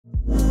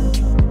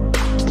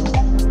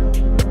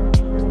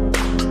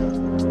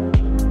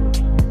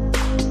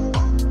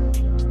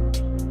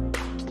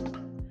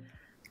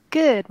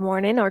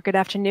morning or good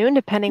afternoon,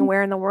 depending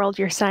where in the world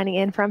you're signing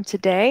in from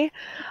today.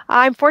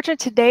 I'm fortunate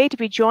today to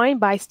be joined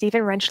by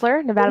Stephen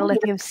Rentschler, Nevada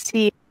Lithium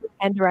CEO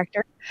and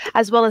Director,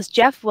 as well as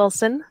Jeff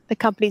Wilson, the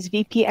company's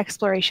VP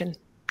Exploration.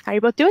 How are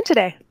you both doing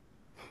today?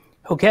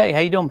 Okay, how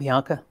you doing,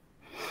 Bianca?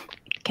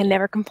 Can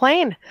never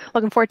complain.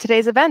 Looking forward to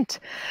today's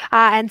event.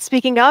 And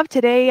speaking of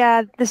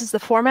today, this is the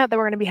format that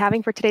we're going to be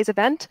having for today's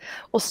event.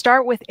 We'll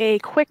start with a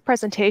quick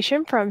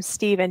presentation from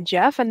Steve and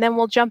Jeff, and then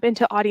we'll jump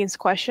into audience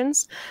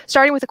questions,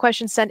 starting with the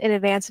questions sent in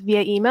advance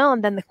via email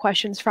and then the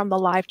questions from the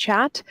live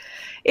chat.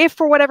 If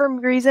for whatever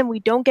reason we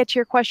don't get to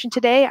your question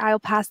today, I'll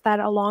pass that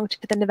along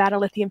to the Nevada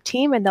Lithium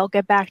team and they'll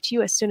get back to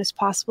you as soon as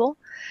possible.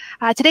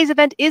 Today's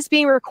event is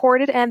being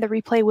recorded and the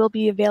replay will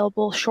be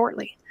available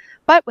shortly.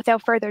 But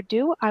without further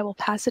ado, I will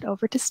pass it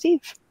over to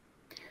Steve.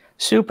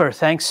 Super.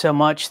 Thanks so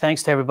much.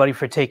 Thanks to everybody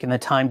for taking the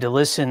time to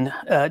listen.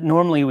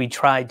 Normally, we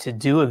try to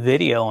do a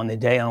video on the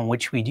day on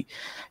which we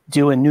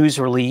do a news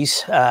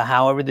release.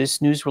 However, this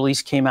news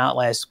release came out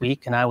last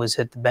week, and I was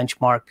at the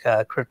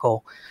Benchmark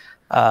Critical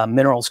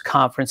Minerals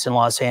Conference in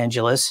Los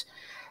Angeles.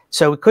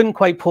 So we couldn't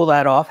quite pull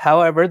that off.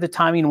 However, the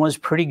timing was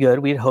pretty good.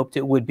 We had hoped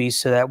it would be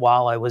so that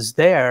while I was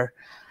there,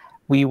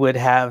 we would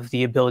have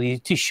the ability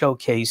to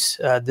showcase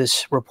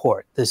this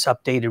report, this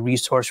updated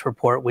resource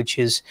report, which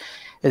is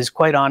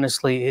quite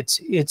honestly,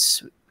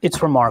 it's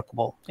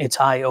remarkable. It's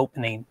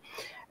eye-opening.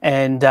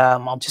 And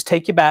I'll just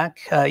take you back,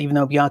 even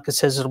though Bianca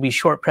says it'll be a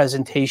short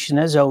presentation,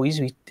 as always,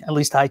 at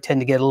least I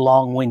tend to get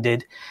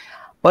long-winded.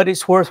 But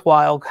it's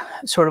worthwhile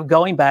sort of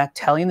going back,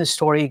 telling the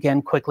story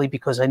again quickly,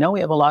 because I know we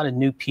have a lot of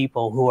new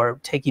people who are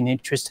taking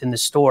interest in the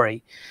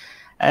story.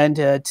 And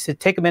to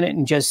take a minute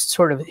and just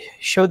sort of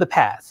show the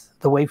path,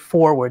 the way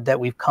forward that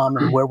we've come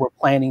and where we're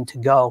planning to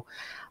go,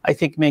 I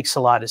think makes a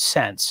lot of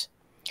sense.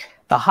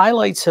 The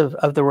highlights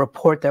of the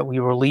report that we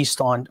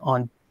released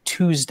on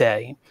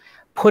Tuesday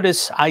put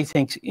us, I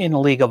think, in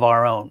a league of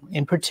our own.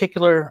 In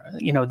particular,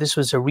 you know, this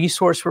was a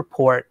resource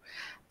report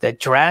that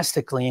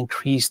drastically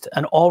increased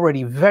an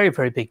already very,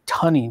 very big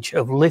tonnage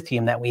of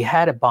lithium that we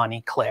had at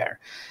Bonnie Claire.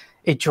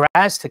 It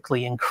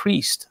drastically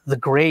increased the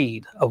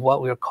grade of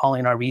what we are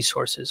calling our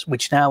resources,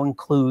 which now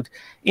include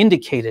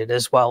indicated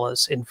as well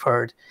as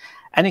inferred.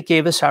 And it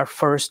gave us our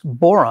first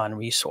boron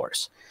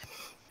resource.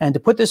 And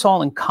to put this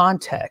all in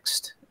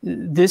context,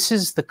 this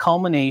is the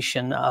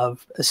culmination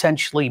of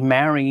essentially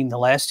marrying the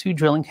last two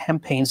drilling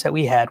campaigns that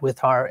we had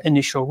with our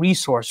initial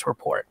resource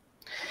report.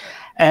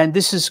 And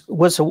this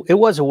was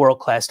a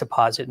world-class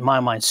deposit in my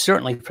mind,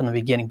 certainly from the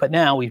beginning. But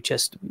now we've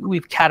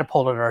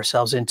catapulted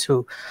ourselves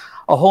into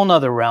a whole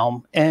nother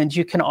realm. And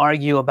you can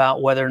argue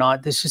about whether or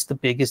not this is the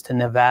biggest in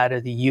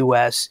Nevada, the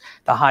U.S.,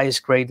 the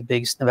highest grade, the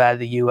biggest in Nevada,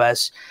 the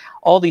U.S.,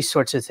 all these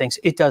sorts of things.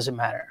 It doesn't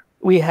matter.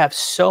 We have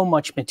so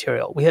much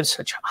material. We have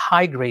such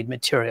high-grade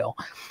material.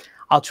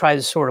 I'll try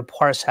to sort of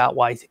parse out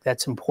why I think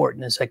that's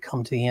important as I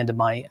come to the end of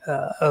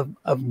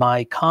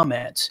my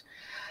comments.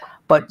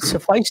 But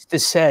suffice to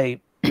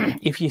say,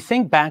 if you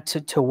think back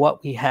to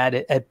what we had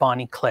at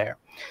Bonnie Claire,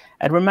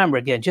 and remember,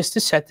 again, just to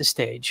set the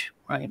stage,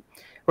 right?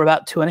 We're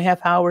about 2.5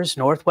 hours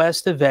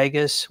northwest of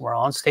Vegas. We're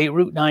on State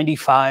Route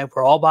 95.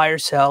 We're all by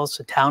ourselves.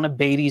 The town of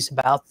Beatty is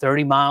about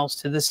 30 miles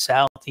to the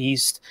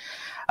southeast.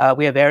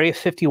 We have Area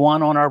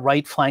 51 on our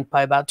right flank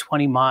by about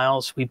 20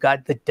 miles. We've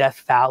got the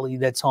Death Valley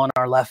that's on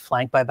our left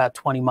flank by about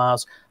 20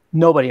 miles.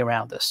 Nobody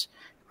around us,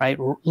 right?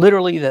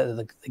 Literally,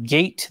 the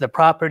gate to the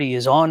property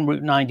is on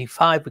Route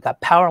 95. We've got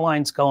power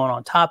lines going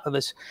on top of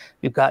us.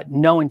 We've got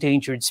no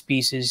endangered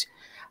species.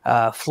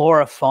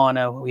 Flora,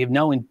 fauna. We have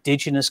no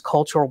indigenous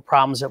cultural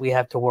problems that we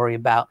have to worry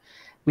about.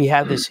 We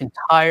have this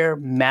entire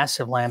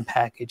massive land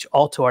package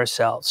all to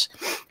ourselves,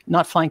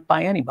 not flanked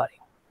by anybody.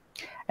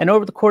 And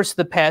over the course of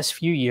the past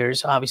few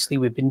years, obviously,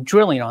 we've been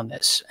drilling on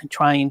this and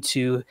trying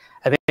to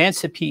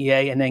advance the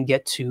PEA and then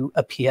get to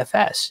a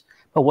PFS.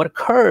 But what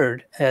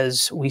occurred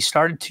as we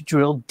started to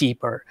drill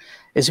deeper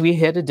is we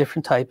hit a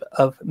different type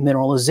of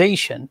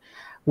mineralization,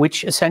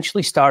 which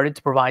essentially started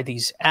to provide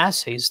these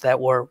assays that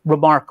were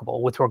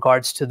remarkable with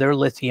regards to their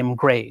lithium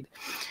grade.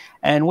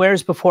 And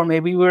whereas before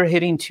maybe we were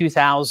hitting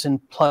 2,000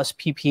 plus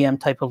ppm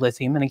type of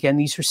lithium, and again,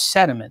 these are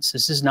sediments.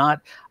 This is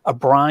not a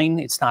brine.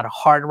 It's not a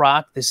hard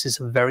rock. This is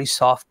a very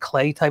soft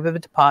clay type of a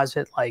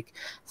deposit like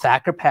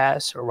Thacker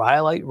Pass or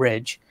Rhyolite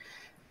Ridge.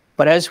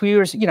 But as we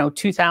were,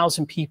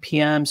 2,000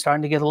 ppm,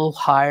 starting to get a little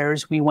higher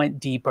as we went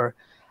deeper,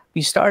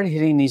 we started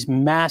hitting these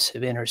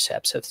massive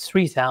intercepts of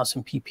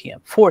 3,000 ppm,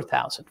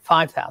 4,000,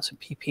 5,000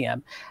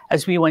 ppm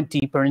as we went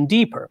deeper and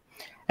deeper.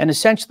 And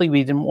essentially,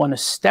 we didn't want to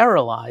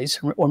sterilize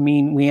or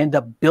mean we end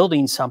up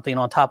building something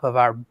on top of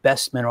our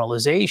best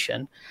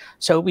mineralization.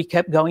 So we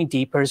kept going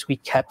deeper as we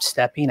kept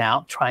stepping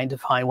out, trying to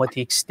find what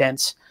the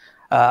extents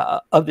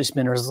of this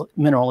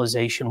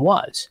mineralization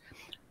was.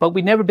 But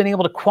we'd never been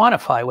able to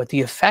quantify what the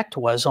effect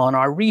was on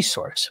our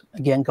resource.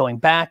 Again, going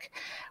back,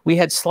 we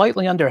had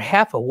slightly under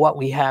half of what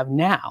we have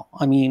now.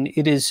 I mean,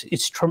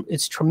 it's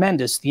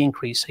tremendous, the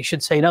increase. I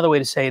should say another way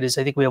to say it is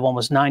I think we have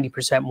almost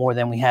 90% more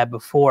than we had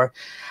before,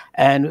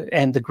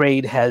 and the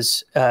grade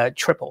has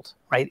tripled,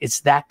 right? It's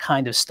that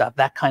kind of stuff,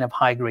 that kind of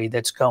high grade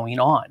that's going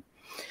on.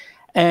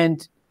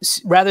 And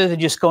rather than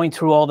just going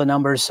through all the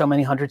numbers, so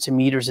many hundreds of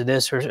meters of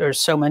this, or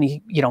so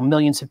many,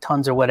 millions of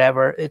tons or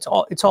whatever, it's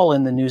all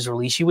in the news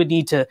release. You would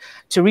need to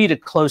read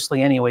it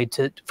closely anyway,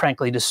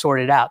 frankly, to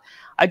sort it out.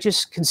 I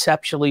just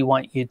conceptually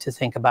want you to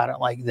think about it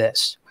like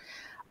this.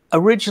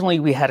 Originally,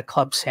 we had a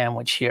club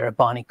sandwich here at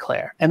Bonnie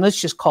Claire, and let's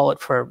just call it,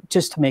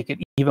 just to make it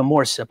even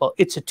more simple,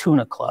 it's a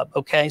tuna club,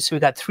 okay? So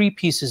we got 3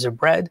 pieces of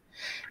bread.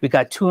 We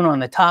got tuna on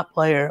the top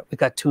layer. We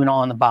got tuna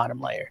on the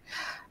bottom layer.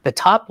 The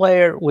top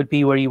layer would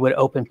be where you would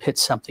open pit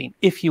something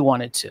if you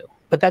wanted to,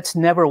 but that's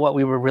never what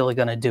we were really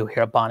going to do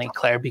here at Bonnie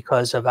Claire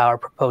because of our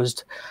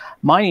proposed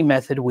mining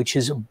method, which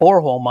is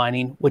borehole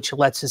mining, which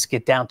lets us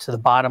get down to the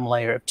bottom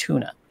layer of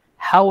tuna.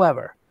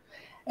 However,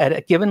 at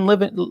a given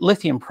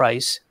lithium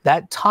price,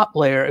 that top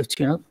layer of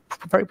tuna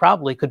very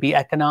probably could be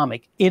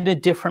economic in a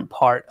different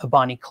part of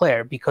Bonnie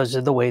Claire because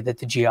of the way that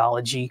the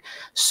geology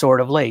sort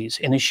of lays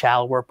in a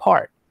shallower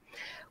part.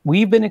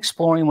 We've been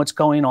exploring what's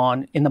going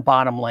on in the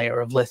bottom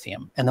layer of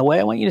lithium. And the way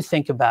I want you to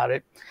think about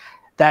it,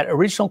 that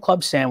original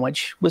club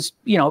sandwich was,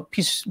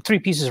 3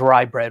 pieces of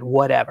rye bread,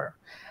 whatever.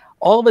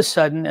 All of a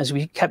sudden, as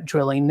we kept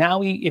drilling,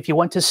 now if you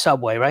went to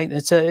Subway, right?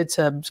 It's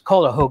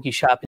called a hoagie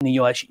shop in the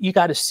US. You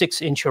got a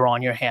 6-incher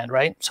on your hand,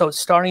 right? So it's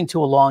starting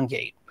to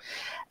elongate.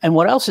 And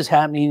what else is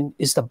happening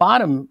is the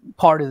bottom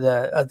part of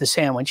the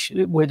sandwich,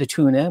 where the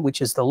tuna,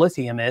 which is the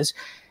lithium is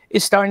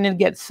starting to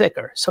get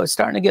thicker. So it's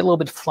starting to get a little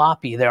bit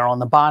floppy there on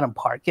the bottom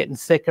part, getting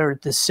thicker.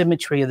 The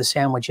symmetry of the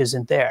sandwich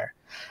isn't there.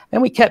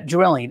 And we kept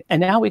drilling, and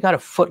now we got a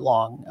foot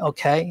long,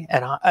 okay,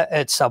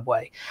 at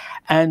Subway.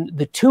 And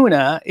the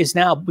tuna is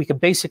now, we could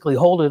basically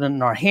hold it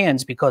in our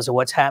hands because of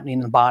what's happening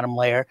in the bottom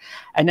layer.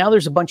 And now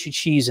there's a bunch of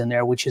cheese in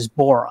there, which is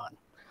boron.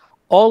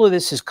 All of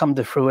this has come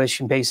to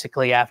fruition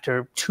basically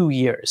after 2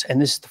 years.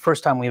 And this is the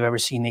first time we've ever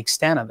seen the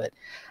extent of it.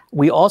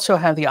 We also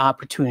have the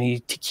opportunity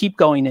to keep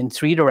going in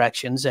 3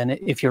 directions. And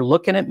if you're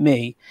looking at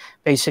me,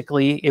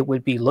 basically it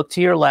would be look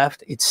to your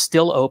left. It's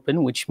still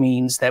open, which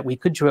means that we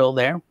could drill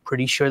there.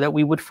 Pretty sure that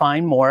we would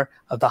find more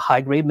of the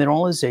high-grade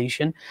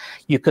mineralization.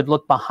 You could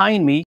look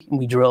behind me and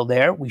we drill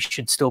there. We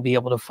should still be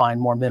able to find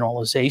more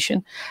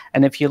mineralization.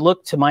 And if you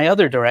look to my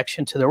other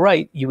direction, to the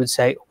right, you would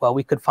say, well,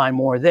 we could find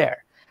more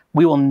there.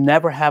 We will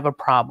never have a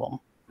problem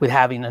with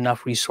having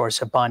enough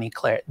resource at Bonnie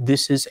Claire.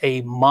 This is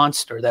a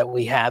monster that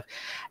we have,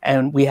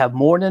 and we have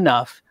more than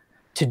enough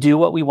to do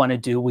what we want to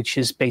do, which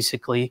is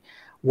basically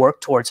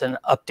work towards an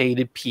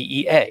updated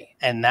PEA.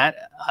 And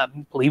that, I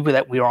believe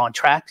that we are on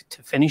track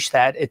to finish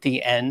that at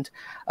the end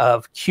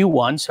of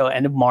Q1, so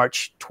end of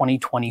March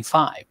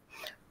 2025.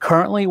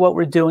 Currently, what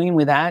we're doing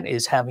with that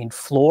is having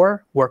Fluor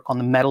work on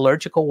the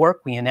metallurgical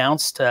work. We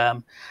announced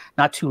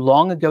not too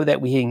long ago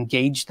that we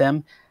engaged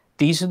them.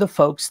 These are the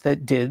folks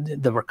that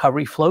did the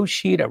recovery flow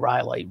sheet at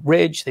Rhyolite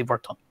Ridge. They've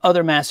worked on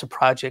other massive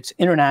projects,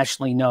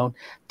 internationally known.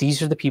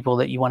 These are the people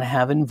that you want to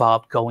have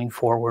involved going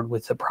forward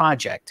with the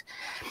project.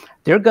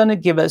 They're going to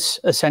give us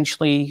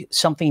essentially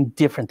something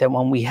different than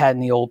when we had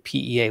in the old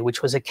PEA,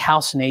 which was a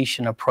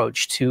calcination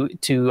approach to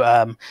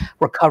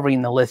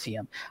recovering the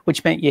lithium,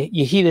 which meant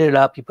you heated it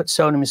up, you put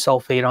sodium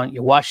sulfate on it,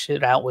 you washed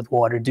it out with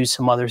water, do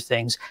some other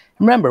things.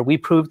 Remember, we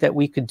proved that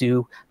we could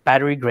do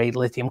battery-grade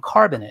lithium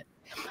carbonate.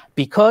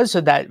 Because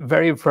of that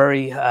very,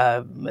 very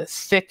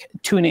thick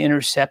tuna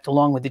intercept,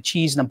 along with the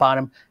cheese in the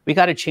bottom, we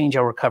got to change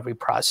our recovery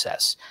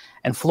process.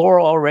 And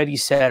Fluor already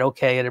said,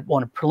 okay,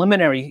 on a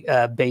preliminary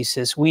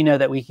basis, we know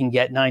that we can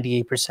get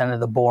 98%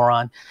 of the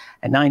boron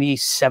and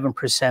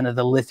 97% of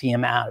the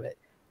lithium out of it.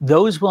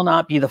 Those will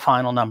not be the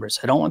final numbers.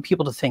 I don't want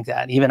people to think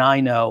that. Even I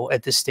know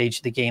at this stage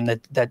of the game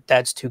that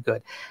that's too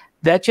good.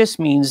 That just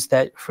means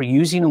that for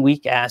using a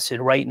weak acid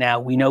right now,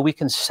 we know we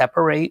can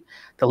separate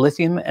the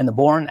lithium and the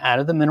boron out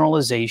of the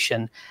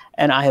mineralization.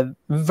 And I have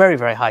very,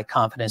 very high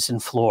confidence in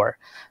Fluor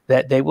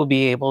that they will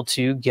be able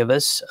to give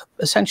us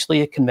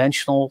essentially a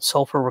conventional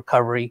sulfur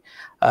recovery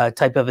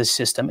type of a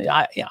system.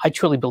 I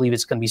truly believe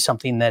it's going to be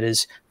something that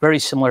is very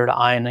similar to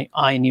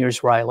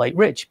Ioneer's Rhyolite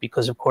Ridge,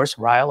 because, of course,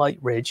 Rhyolite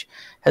Ridge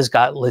has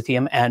got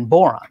lithium and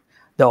boron,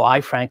 though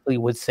I frankly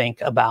would think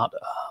about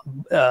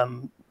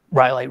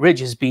Rhyolite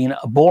Ridge as being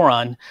a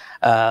boron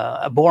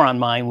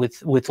mine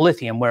with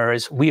lithium,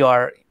 whereas we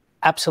are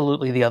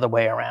absolutely the other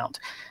way around.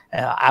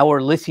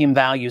 Our lithium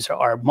values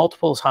are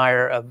multiples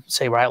higher of,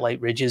 say,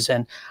 Rhyolite Ridges,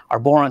 and our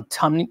boron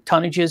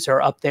tonnages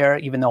are up there,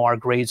 even though our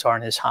grades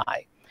aren't as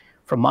high.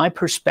 From my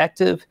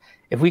perspective,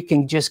 if we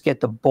can just get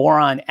the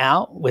boron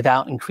out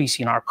without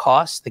increasing our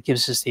costs, that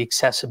gives us the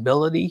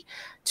accessibility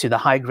to the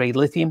high-grade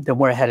lithium, then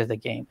we're ahead of the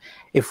game.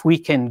 If we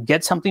can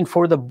get something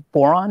for the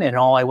boron, and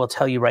all I will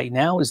tell you right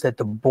now is that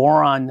the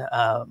boron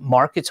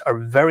markets are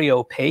very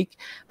opaque,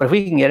 but if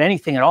we can get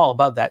anything at all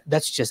above that,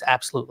 that's just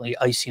absolutely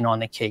icing on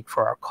the cake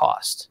for our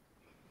costs.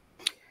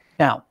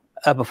 Now,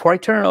 before I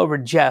turn it over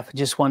to Jeff, I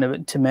just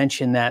wanted to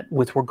mention that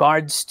with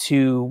regards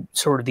to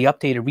sort of the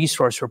updated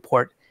resource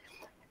report,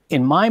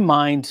 in my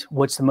mind,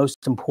 what's the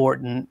most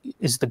important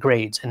is the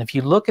grades. And if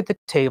you look at the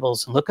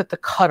tables and look at the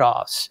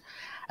cutoffs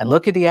and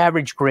look at the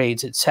average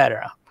grades, et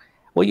cetera,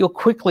 what you'll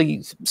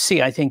quickly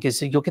see, I think, is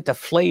that you'll get the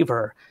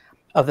flavor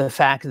of the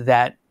fact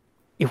that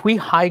if we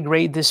high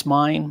grade this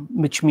mine,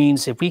 which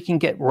means if we can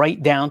get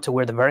right down to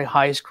where the very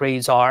highest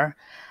grades are,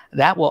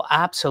 that will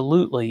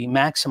absolutely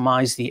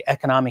maximize the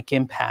economic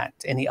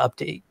impact in the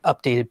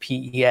updated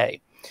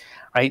PEA,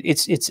 right?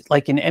 It's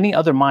like in any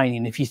other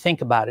mining, if you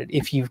think about it,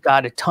 if you've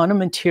got a ton of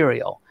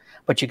material,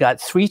 but you got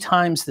 3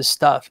 times the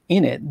stuff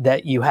in it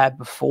that you had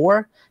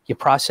before, you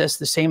process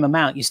the same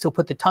amount, you still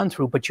put the ton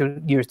through, but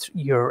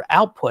your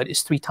output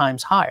is 3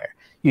 times higher.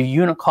 Your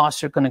unit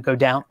costs are going to go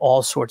down,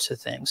 all sorts of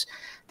things.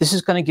 This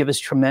is going to give us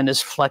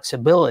tremendous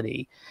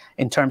flexibility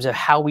in terms of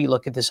how we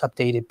look at this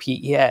updated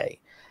PEA.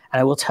 And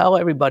I will tell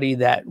everybody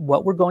that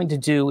what we're going to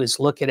do is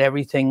look at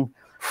everything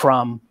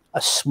from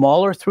a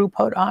smaller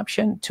throughput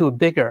option to a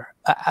bigger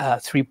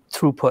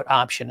throughput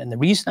option. And the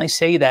reason I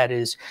say that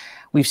is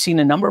we've seen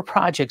a number of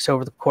projects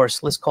over the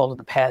course, let's call it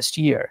the past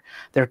year.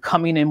 They're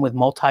coming in with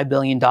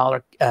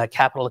multi-billion-dollar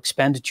capital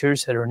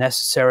expenditures that are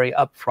necessary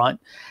up front.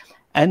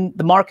 And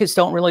the markets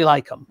don't really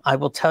like them. I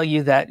will tell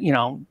you that,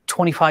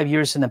 25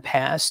 years in the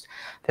past,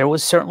 there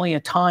was certainly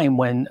a time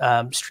when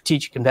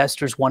strategic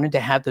investors wanted to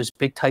have those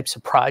big types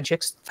of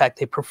projects. In fact,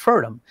 they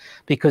preferred them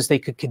because they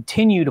could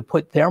continue to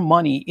put their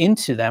money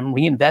into them,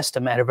 reinvest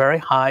them at a very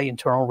high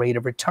internal rate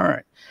of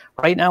return.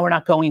 Right now, we're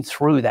not going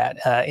through that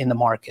in the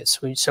markets.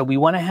 So we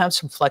want to have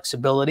some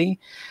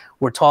flexibility.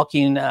 We're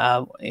talking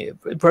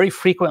very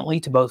frequently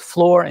to both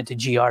Fluor and to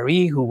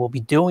GRE, who will be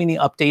doing the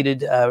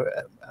updated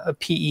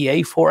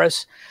PEA for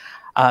us,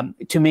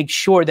 to make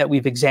sure that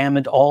we've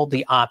examined all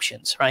the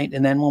options, right?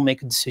 And then we'll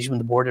make a decision with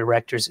the board of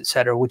directors, et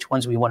cetera, which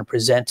ones we want to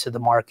present to the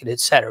market, et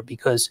cetera.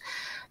 Because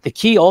the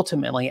key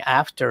ultimately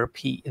after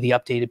the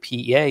updated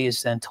PEA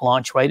is then to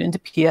launch right into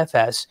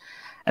PFS.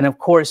 And of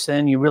course,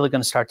 then you're really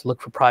going to start to look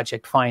for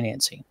project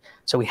financing.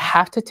 So we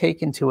have to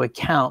take into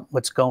account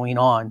what's going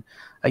on,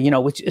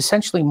 which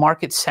essentially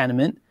market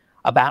sentiment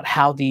about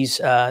how these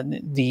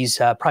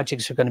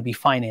projects are going to be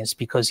financed.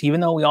 Because even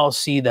though we all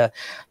see the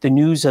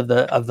news of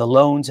the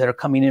loans that are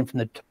coming in from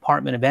the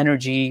Department of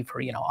Energy for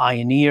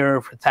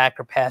Ioneer, for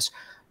Thacker Pass,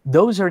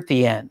 those are at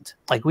the end.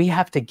 Like, we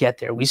have to get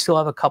there. We still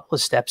have a couple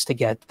of steps to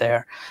get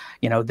there.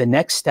 The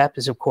next step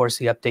is, of course,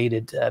 the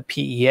updated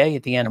PEA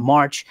at the end of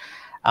March.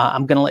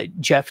 I'm going to let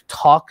Jeff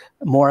talk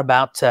more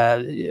about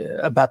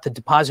the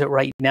deposit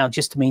right now,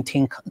 just to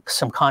maintain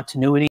some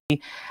continuity.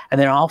 And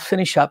then I'll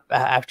finish up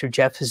after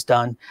Jeff is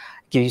done,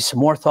 give you some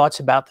more thoughts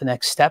about the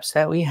next steps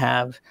that we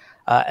have,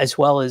 as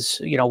well as,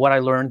 what I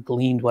learned,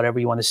 gleaned, whatever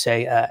you want to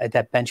say, at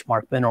that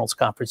Benchmark Minerals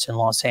Conference in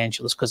Los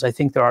Angeles, because I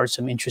think there are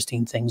some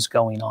interesting things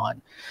going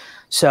on.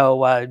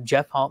 So,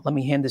 Jeff, let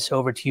me hand this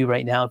over to you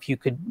right now. If you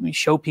could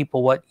show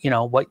people what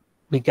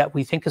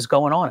we think is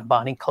going on at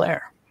Bonnie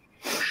Claire.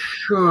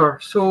 Sure.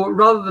 So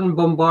rather than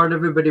bombard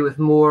everybody with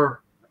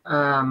more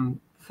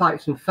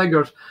facts and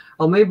figures,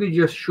 I'll maybe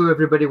just show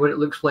everybody what it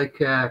looks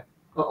like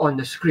on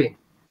the screen.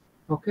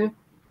 Okay.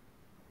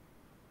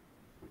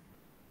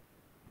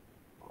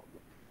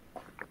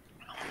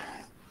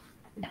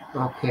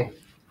 Okay.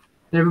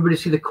 Can everybody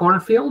see the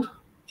cornfield?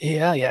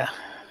 Yeah.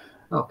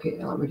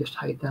 Okay, let me just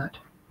hide that.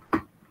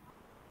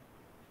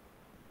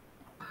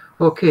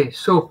 Okay,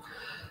 so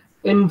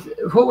in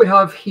what we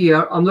have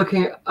here, I'm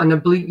looking at an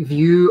oblique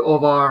view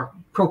of our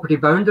property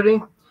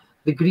boundary.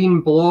 The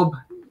green blob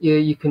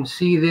you can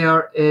see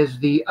there is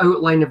the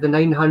outline of the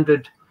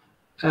 900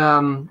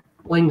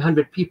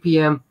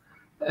 ppm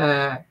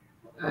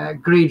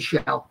grade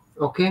shell.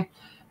 Okay,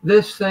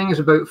 this thing is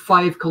about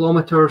 5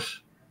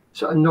 kilometers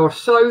sort of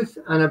north-south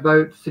and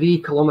about 3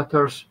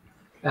 kilometers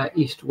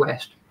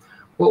east-west.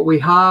 What we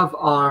have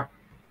are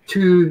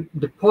 2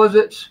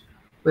 deposits.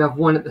 We have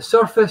one at the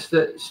surface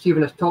that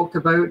Stephen has talked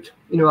about,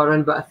 around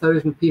about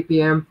 1,000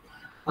 ppm,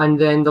 and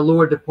then the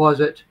lower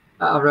deposit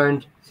at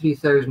around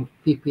 3,000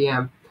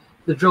 ppm.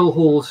 The drill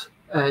holes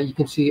you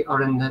can see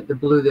are in the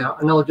blue there,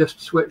 and I'll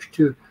just switch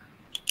to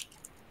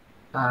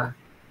a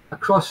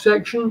cross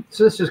section.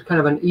 So this is kind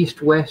of an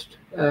east-west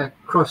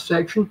cross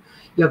section.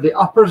 You have the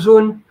upper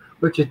zone,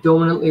 which is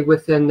dominantly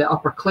within the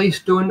upper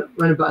claystone,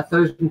 around about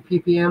 1,000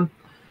 ppm,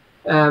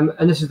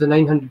 and this is the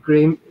 900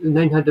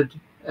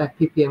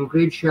 ppm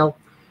grade shell.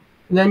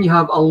 And then you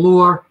have a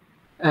lower,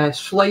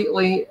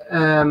 slightly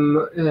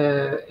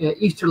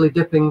easterly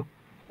dipping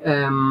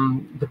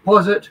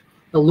deposit,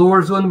 the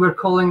lower zone we're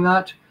calling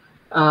that.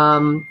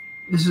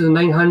 This is a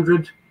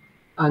 900,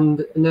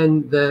 and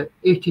then the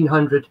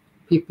 1,800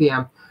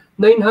 ppm.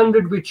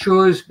 900 we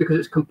chose because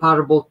it's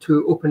comparable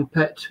to open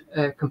pit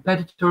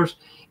competitors.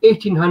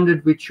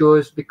 1,800 we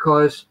chose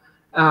because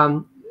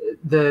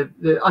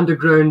the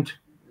underground,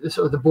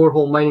 sort of the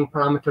borehole mining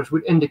parameters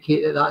would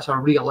indicate that that's a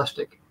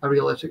realistic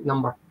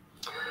number.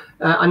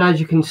 And as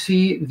you can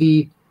see,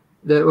 we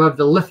have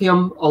the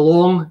lithium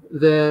along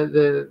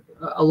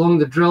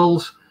the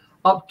drills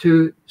up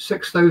to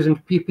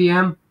 6,000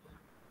 ppm,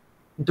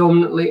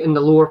 dominantly in the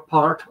lower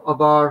part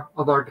of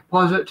our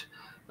deposit.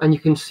 And you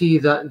can see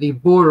that the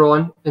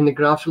boron in the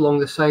graphs along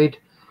the side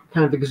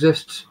kind of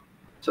exists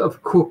sort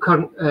of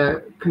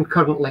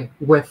concurrently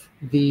with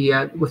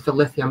the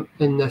lithium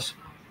in this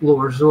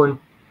lower zone.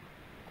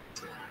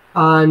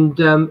 And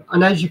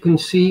as you can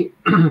see,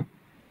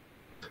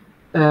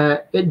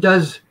 It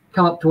does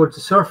come up towards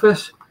the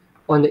surface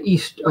on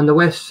the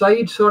west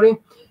side, sorry.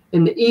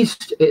 In the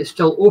east, it's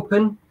still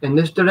open in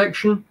this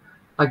direction.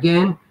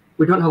 Again,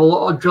 we don't have a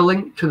lot of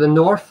drilling to the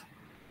north,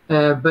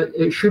 but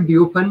it should be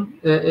open.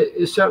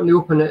 It's certainly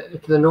open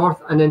to the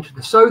north, and then to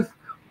the south,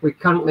 we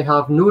currently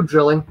have no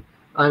drilling,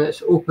 and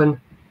it's open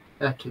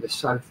to the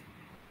south.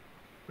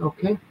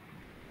 Okay,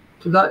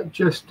 so that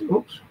just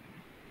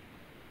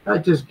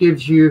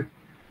gives you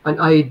an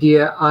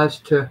idea as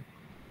to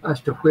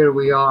where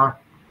we are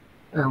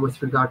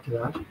with regard to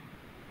that.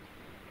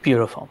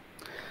 Beautiful.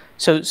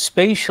 So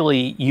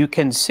spatially, you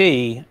can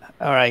see,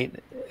 all right,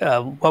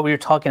 what we were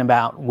talking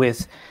about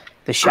with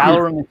the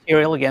shallower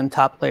material, again,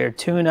 top layer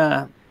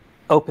tuna,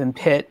 open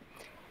pit.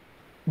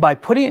 By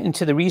putting it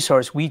into the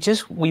resource,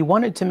 we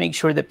wanted to make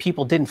sure that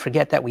people didn't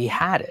forget that we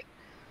had it.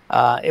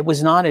 It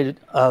was not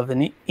of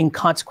an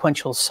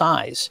inconsequential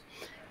size.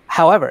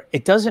 However,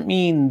 it doesn't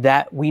mean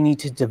that we need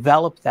to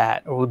develop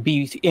that or would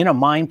be in a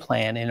mine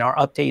plan in our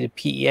updated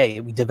PEA.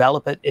 We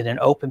develop it in an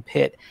open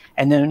pit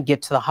and then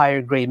get to the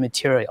higher grade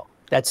material.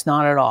 That's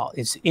not at all.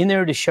 It's in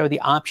there to show the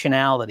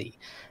optionality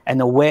and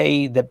the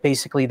way that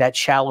basically that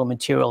shallow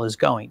material is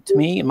going. To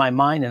me, in my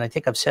mind, and I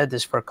think I've said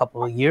this for a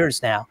couple of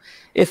years now,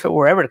 if it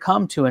were ever to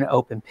come to an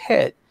open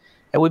pit,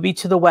 it would be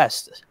to the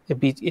west. It'd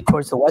be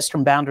towards the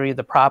western boundary of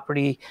the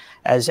property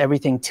as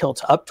everything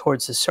tilts up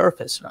towards the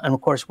surface. And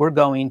of course, we're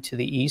going to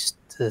the east,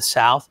 to the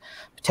south,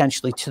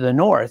 potentially to the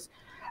north,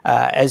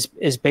 as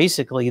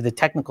basically the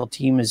technical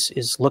team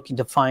is looking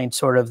to find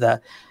sort of the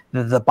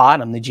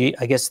bottom,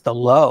 I guess the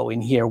low in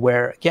here,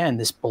 where again,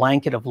 this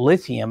blanket of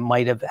lithium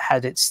might have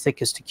had its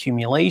thickest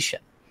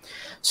accumulation.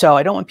 So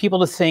I don't want people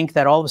to think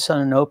that all of a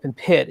sudden an open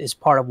pit is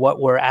part of what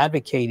we're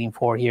advocating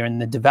for here in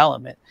the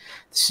development.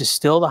 This is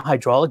still the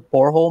hydraulic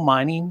borehole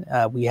mining.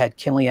 We had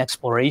Kinley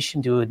Exploration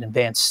do an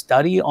advanced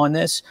study on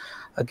this,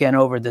 again,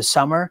 over the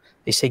summer.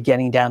 They say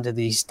getting down to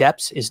these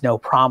depths is no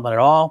problem at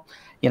all.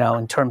 You know,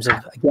 in terms of,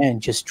 again,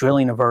 just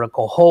drilling a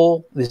vertical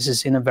hole. This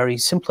is in a very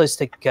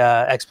simplistic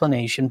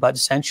explanation, but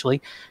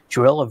essentially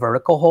drill a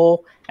vertical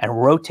hole and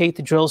rotate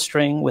the drill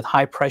string with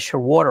high pressure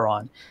water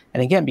on.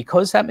 And again,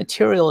 because that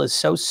material is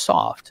so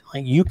soft,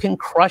 like you can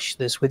crush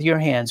this with your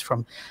hands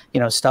from,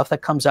 you know, stuff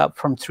that comes up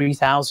from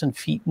 3,000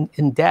 feet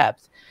in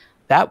depth.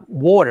 That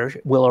water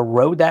will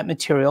erode that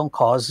material and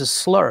cause a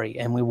slurry,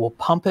 and we will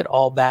pump it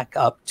all back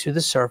up to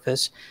the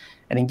surface.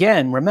 And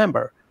again,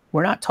 remember,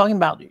 we're not talking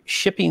about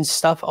shipping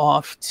stuff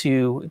off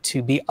to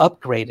be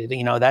upgraded.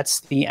 You know,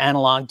 that's the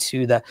analog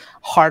to the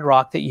hard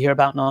rock that you hear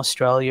about in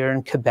Australia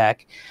and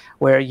Quebec,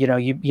 where, you know,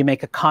 you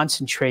make a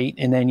concentrate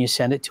and then you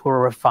send it to a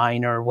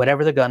refiner or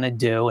whatever they're going to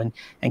do and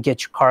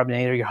get your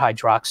carbonate or your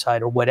hydroxide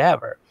or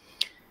whatever.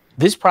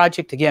 This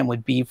project, again,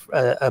 would be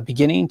a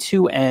beginning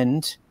to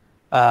end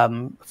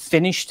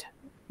finished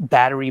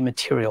battery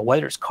material,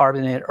 whether it's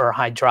carbonate or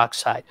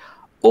hydroxide,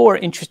 or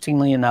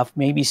interestingly enough,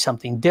 maybe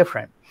something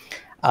different.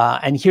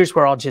 And here's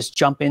where I'll just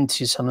jump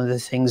into some of the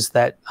things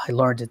that I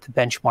learned at the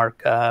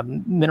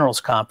Benchmark Minerals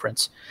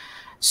Conference.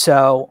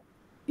 So,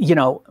 you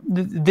know,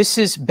 this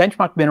is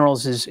Benchmark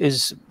Minerals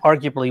is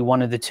arguably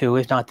one of the two,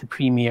 if not the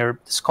premier,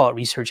 let's call it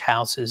research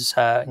houses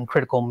in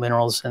critical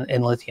minerals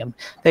and lithium.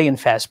 They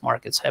infest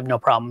markets. I have no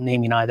problem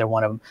naming either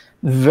one of them.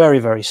 Very,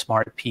 very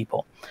smart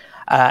people.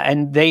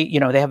 And they, you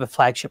know, they have a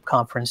flagship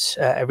conference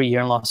every year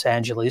in Los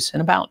Angeles,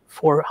 and about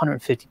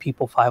 450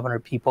 people,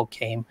 500 people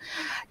came.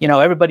 You know,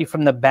 everybody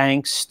from the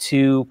banks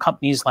to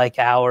companies like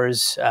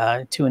ours,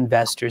 to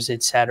investors,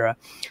 et cetera.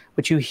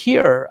 But you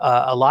hear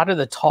a lot of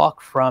the talk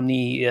from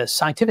the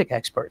scientific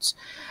experts,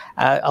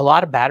 a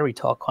lot of battery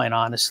talk, quite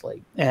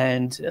honestly.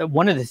 And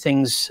one of the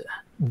things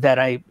that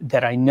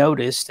I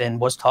noticed and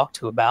was talked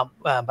to about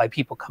by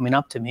people coming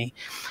up to me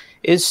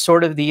is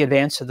sort of the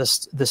advance of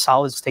the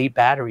solid state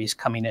batteries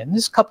coming in.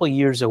 This is a couple of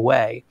years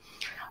away,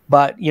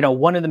 but you know,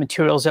 one of the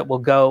materials that will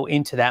go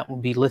into that will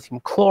be lithium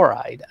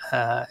chloride,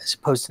 as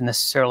opposed to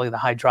necessarily the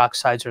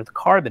hydroxides or the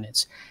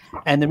carbonates.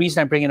 And the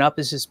reason I bring it up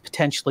is it's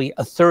potentially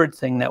a third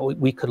thing that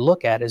we could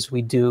look at as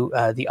we do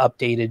the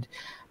updated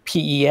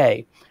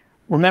PEA.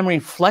 Remembering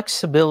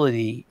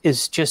flexibility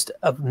is just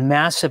of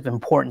massive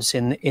importance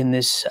in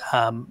this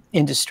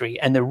industry.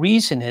 And the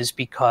reason is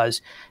because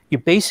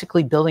you're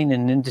basically building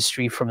an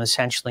industry from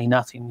essentially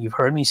nothing. You've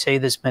heard me say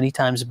this many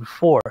times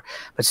before,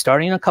 but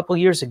starting a couple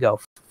of years ago,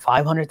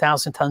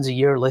 500,000 tons a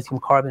year lithium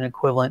carbonate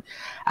equivalent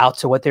out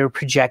to what they were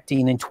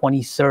projecting in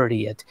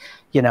 2030 at,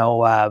 you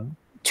know,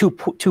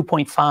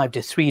 2.5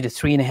 to 3 to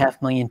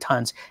 3.5 million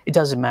tons. It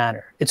doesn't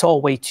matter. It's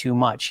all way too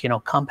much. You know,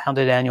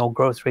 compounded annual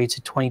growth rates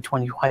at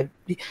 2025.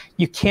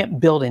 You can't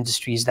build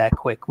industries that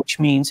quick, which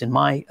means, in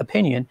my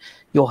opinion,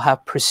 you'll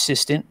have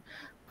persistent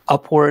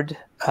upward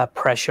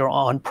pressure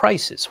on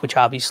prices, which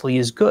obviously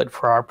is good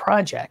for our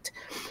project.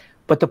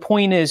 But the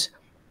point is,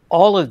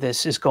 all of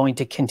this is going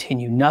to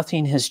continue.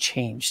 Nothing has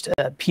changed.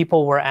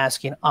 People were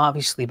asking,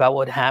 obviously, about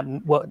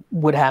what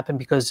would happen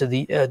because of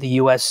the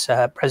U.S.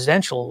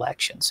 Presidential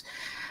elections.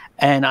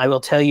 And I will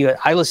tell you,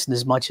 I listen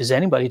as much as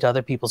anybody to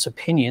other people's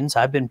opinions.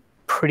 I've been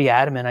pretty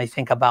adamant, I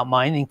think, about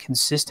mine and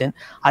consistent.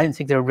 I didn't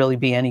think there would really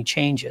be any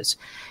changes.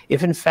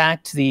 If in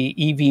fact the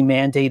EV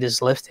mandate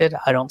is lifted,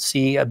 I don't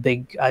see a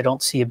big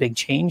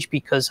change,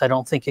 because I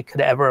don't think it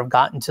could ever have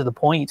gotten to the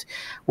point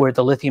where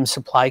the lithium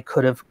supply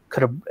could have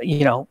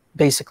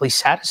basically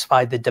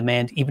satisfied the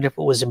demand, even if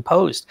it was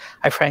imposed.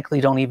 I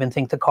frankly don't even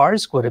think the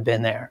cars would have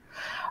been there.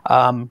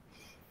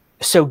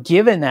 So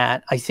given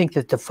that, I think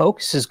that the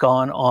focus has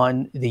gone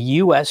on the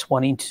U.S.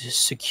 wanting to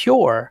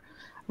secure,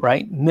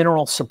 right,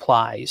 mineral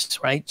supplies,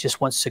 right?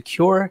 Just want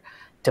secure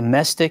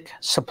domestic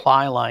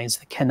supply lines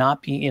that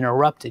cannot be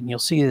interrupted. And you'll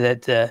see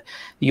that the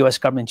U.S.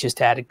 government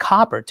just added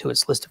copper to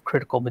its list of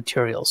critical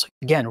materials.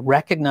 Again,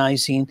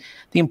 recognizing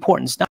the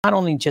importance, not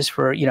only just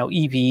for,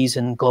 EVs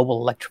and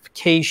global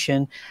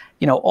electrification,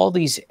 all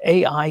these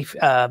AI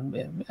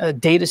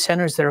data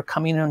centers that are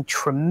coming in,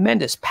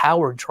 tremendous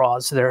power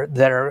draws that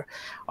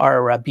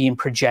are being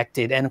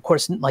projected. And of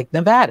course, like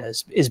Nevada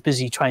is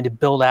busy trying to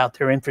build out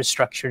their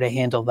infrastructure to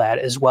handle that,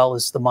 as well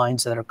as the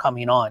mines that are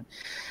coming on.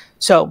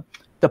 So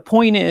the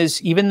point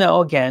is, even though,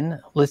 again,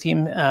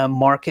 lithium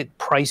market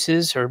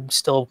prices are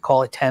still,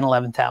 call it $10,000,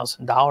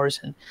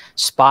 $11,000 and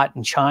spot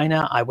in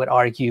China, I would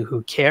argue,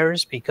 who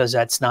cares, because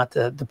that's not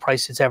the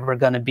price that's ever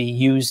going to be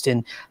used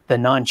in the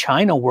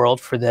non-China world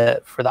for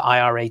the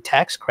IRA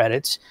tax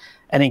credits.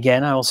 And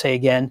again, I will say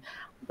again,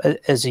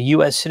 as a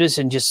U.S.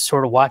 citizen, just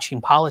sort of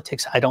watching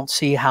politics, I don't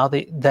see how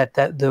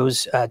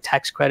those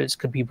tax credits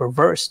could be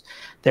reversed.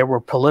 There were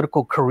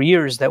political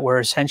careers that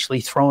were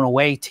essentially thrown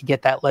away to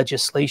get that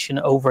legislation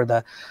over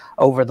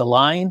the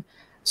line.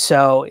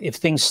 So if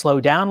things slow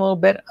down a little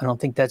bit, I don't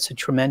think that's a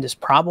tremendous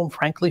problem,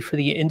 frankly, for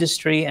the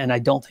industry. And I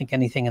don't think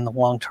anything in the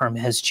long term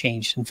has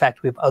changed. In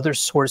fact, we have other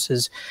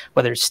sources,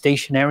 whether it's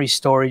stationary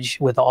storage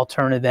with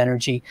alternative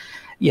energy.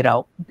 You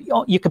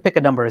could pick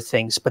a number of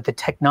things, but the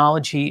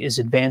technology is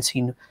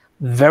advancing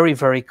very,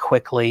 very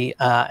quickly,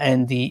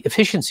 and the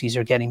efficiencies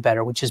are getting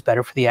better, which is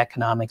better for the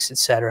economics, et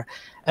cetera.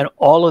 And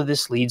all of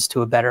this leads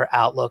to a better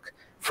outlook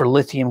for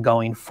lithium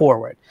going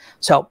forward.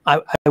 So I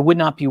would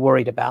not be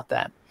worried about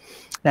that.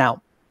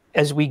 Now,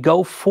 as we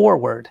go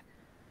forward,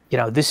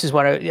 this is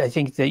what I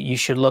think that you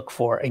should look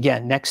for.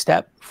 Again, next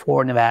step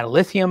for Nevada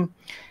Lithium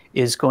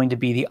is going to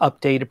be the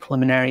updated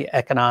preliminary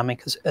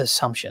economic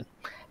assumption.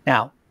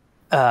 Now,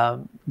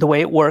 the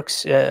way it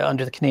works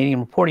under the Canadian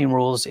reporting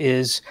rules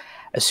is,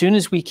 as soon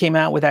as we came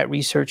out with that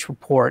research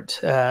report,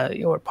 the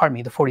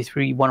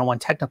 43-101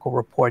 technical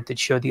report that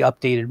showed the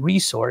updated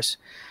resource,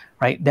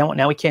 right?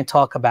 Now we can't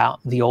talk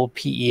about the old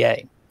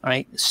PEA,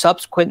 right?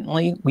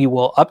 Subsequently, we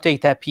will update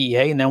that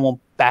PEA, and then we'll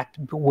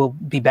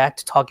be back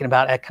to talking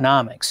about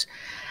economics.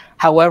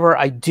 However,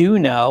 I do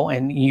know,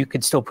 and you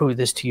could still prove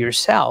this to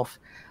yourself,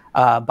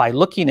 by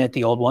looking at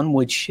the old one,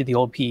 the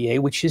old PEA,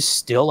 which is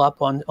still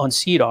up on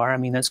CDAR. I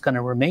mean, that's going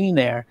to remain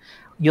there.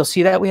 You'll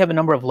see that we have a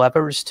number of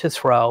levers to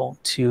throw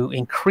to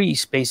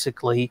increase,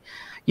 basically,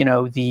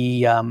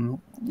 the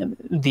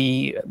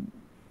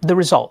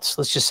results.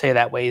 Let's just say it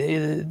that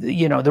way.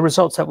 The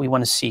results that we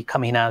want to see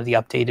coming out of the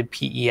updated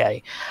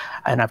PEA.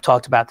 And I've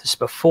talked about this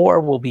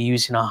before. We'll be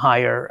using a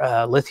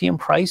higher lithium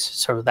price,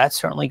 so that's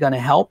certainly going to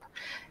help.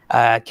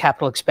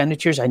 Capital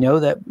expenditures, I know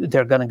that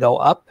they're going to go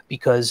up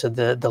because of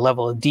the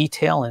level of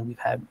detail, and we've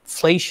had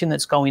inflation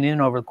that's going in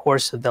over the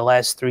course of the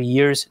last 3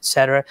 years, et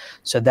cetera.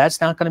 So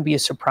that's not going to be a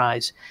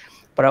surprise.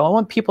 But I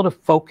want people to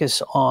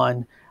focus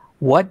on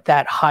what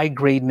that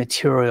high-grade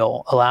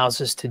material allows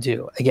us to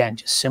do. Again,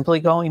 just simply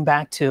going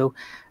back to,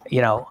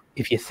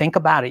 if you think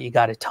about it, you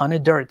got a ton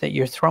of dirt that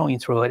you're throwing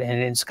through it, and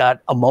it's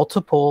got a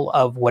multiple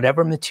of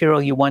whatever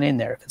material you want in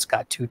there. If it's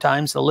got 2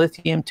 times the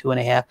lithium,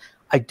 2.5,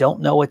 I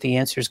don't know what the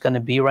answer is going to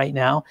be right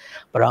now,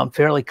 but I'm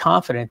fairly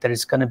confident that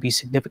it's going to be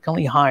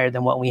significantly higher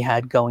than what we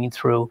had going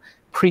through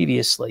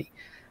previously.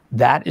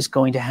 That is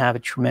going to have a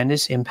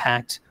tremendous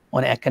impact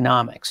on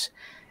economics.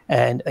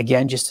 And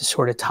again, just to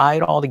sort of tie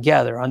it all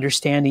together,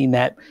 understanding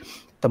that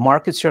the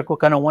markets are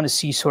going to want to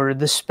see sort of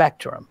the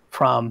spectrum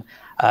from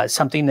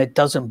something that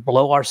doesn't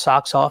blow our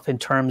socks off in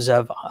terms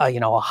of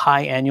a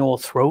high annual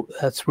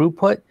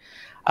throughput,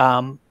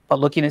 but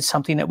looking at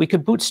something that we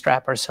could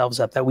bootstrap ourselves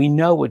up, that we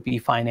know would be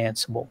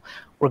financeable.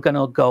 We're going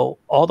to go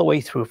all the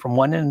way through from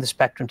one end of the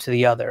spectrum to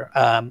the other,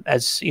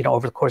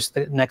 over the course of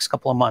the next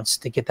couple of months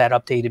to get that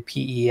updated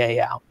PEA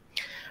out.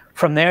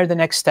 From there, the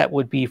next step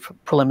would be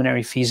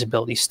preliminary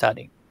feasibility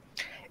study.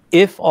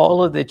 If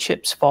all of the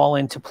chips fall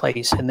into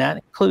place, and that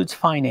includes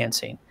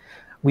financing,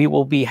 we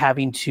will be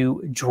having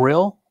to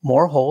drill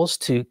more holes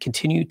to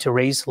continue to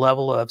raise the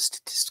level of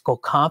statistical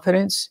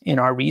confidence in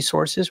our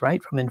resources,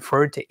 right, from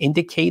inferred to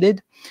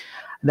indicated.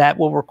 That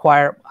will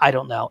require,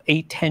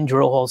 8, 10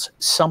 drill holes,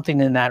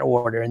 something in that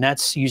order. And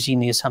that's using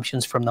the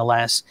assumptions from the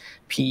last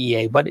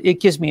PEA. But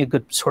it gives me a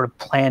good sort of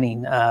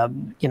planning,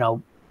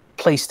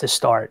 place to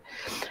start.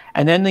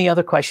 And then the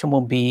other question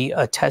will be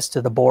a test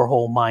of the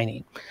borehole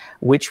mining,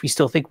 which we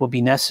still think will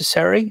be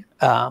necessary.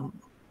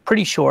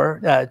 Pretty sure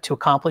to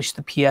accomplish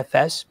the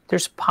PFS.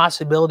 There's a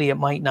possibility it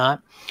might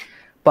not.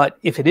 But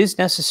if it is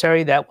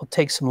necessary, that will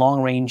take some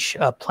long-range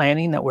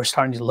planning that we're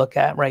starting to look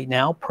at right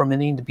now,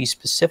 permitting to be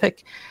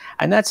specific,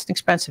 and that's an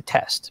expensive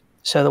test.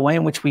 So the way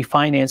in which we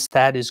finance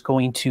that is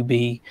going to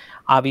be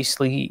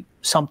obviously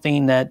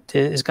something that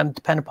is going to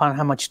depend upon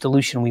how much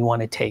dilution we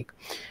want to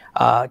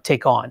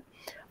take on.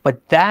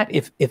 But that,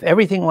 if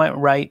everything went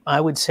right,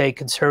 I would say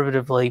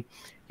conservatively,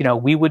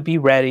 we would be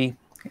ready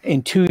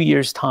in 2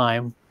 years'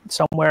 time,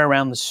 somewhere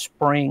around the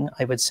spring,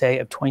 I would say,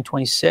 of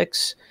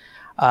 2026,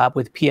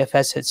 with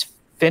PFS that's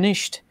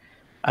finished.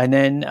 And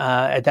then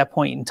at that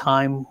point in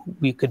time,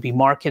 we could be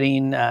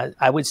marketing,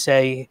 I would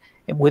say,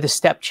 with a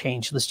step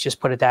change. Let's just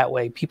put it that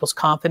way. People's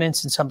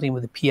confidence in something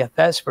with a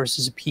PFS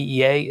versus a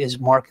PEA is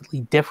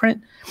markedly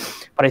different.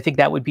 But I think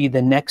that would be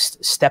the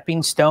next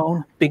stepping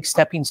stone, big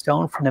stepping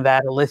stone for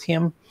Nevada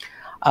Lithium.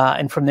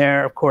 And from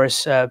there, of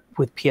course,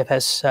 with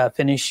PFS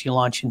finished, you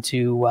launch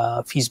into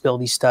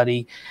feasibility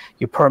study,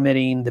 you're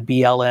permitting, the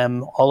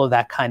BLM, all of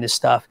that kind of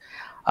stuff.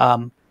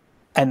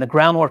 And the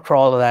groundwork for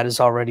all of that is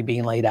already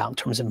being laid out in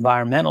terms of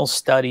environmental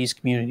studies,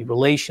 community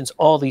relations,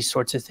 all these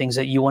sorts of things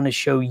that you want to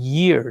show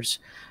years,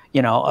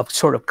 of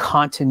sort of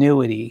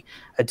continuity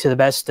to the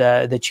best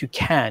that you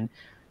can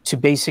to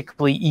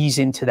basically ease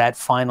into that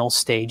final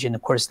stage. And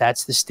of course,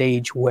 that's the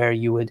stage where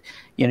you would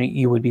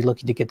be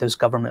looking to get those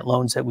government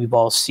loans that we've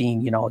all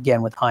seen,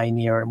 again, with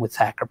Pioneer and with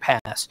Thacker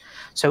Pass.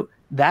 So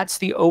that's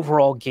the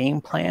overall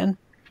game plan.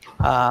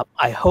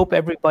 I hope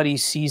everybody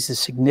sees the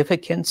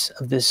significance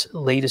of this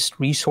latest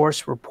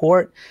resource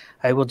report.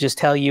 I will just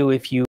tell you,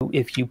 if you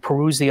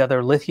peruse the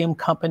other lithium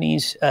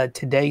companies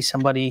today,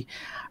 somebody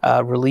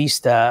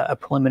released a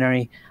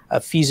preliminary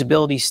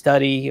feasibility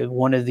study,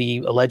 one of the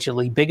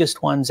allegedly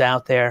biggest ones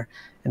out there,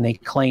 and they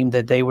claimed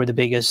that they were the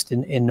biggest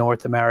in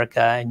North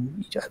America.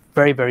 And a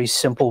very, very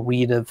simple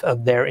read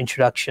of their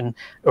introduction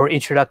or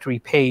introductory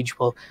page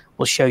will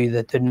show you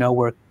that they're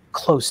nowhere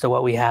close to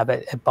what we have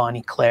at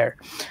Bonnie Claire.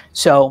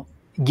 So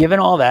given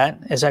all that,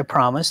 as I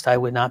promised, I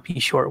would not be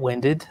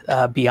short-winded.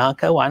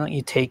 Bianca, why don't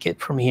you take it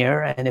from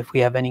here? And if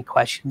we have any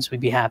questions, we'd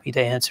be happy to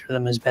answer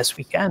them as best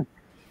we can.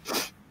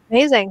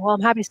 Amazing. Well,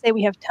 I'm happy to say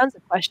we have tons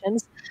of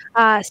questions.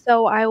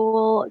 So I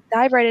will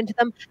dive right into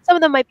them. Some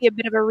of them might be a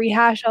bit of a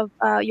rehash of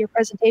your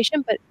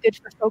presentation, but good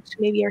for folks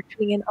who maybe are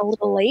tuning in a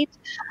little late.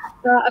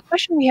 A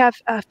question we have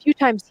a few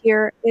times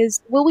here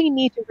is, will we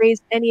need to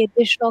raise any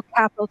additional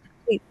capital to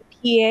complete the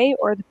PEA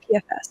or the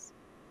PFS?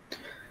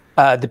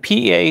 The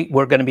PEA,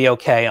 we're going to be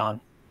okay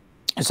on.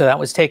 So that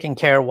was taken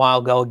care of a while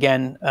ago.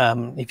 Again,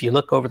 if you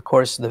look over the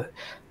course of the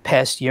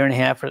past year and a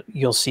half,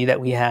 you'll see that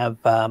we have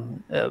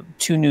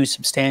 2 new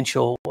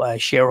substantial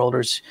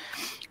shareholders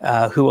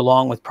who,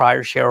 along with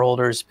prior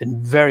shareholders, been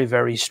very,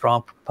 very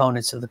strong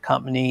proponents of the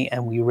company,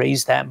 and we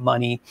raised that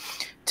money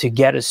to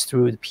get us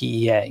through the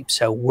PEA.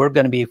 So we're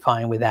going to be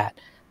fine with that.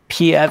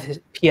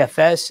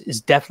 PFS is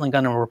definitely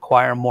going to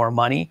require more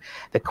money.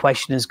 The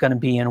question is going to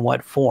be in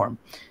what form.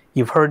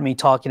 You've heard me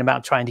talking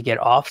about trying to get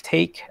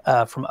offtake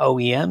from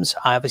OEMs.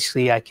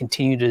 Obviously, I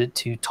continue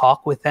to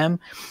talk with them.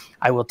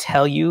 I will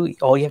tell you,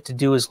 all you have to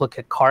do is look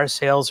at car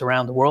sales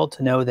around the world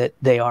to know that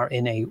they are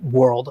in a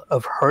world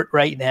of hurt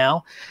right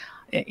now.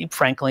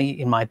 Frankly,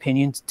 in my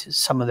opinion, to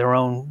some of their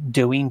own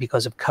doing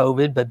because of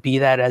COVID, but be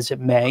that as it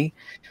may,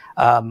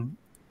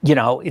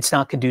 it's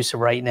not conducive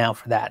right now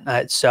for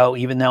that. So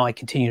even though I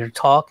continue to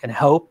talk and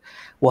hope,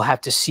 we'll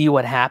have to see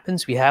what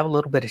happens. We have a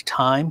little bit of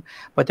time,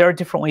 but there are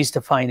different ways to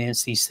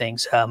finance these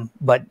things.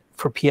 But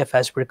for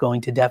PFS, we're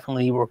going to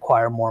definitely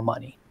require more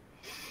money.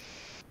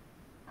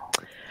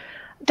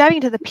 Diving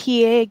into the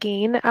PEA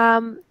again,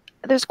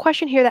 there's a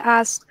question here that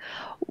asks,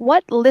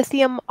 what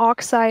lithium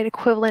oxide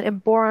equivalent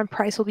and boron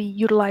price will be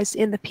utilized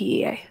in the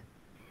PEA?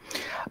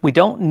 We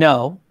don't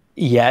know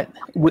yet.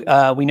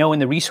 We know in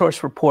the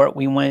resource report,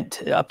 we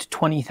went up to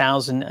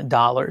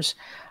 $20,000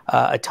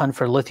 a ton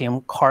for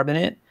lithium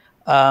carbonate.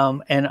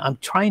 And I'm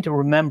trying to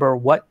remember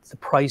what the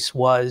price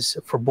was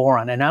for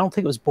boron, and I don't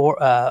think it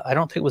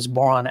was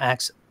boron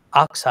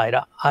oxide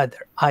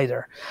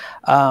either.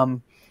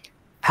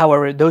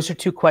 However, those are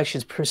 2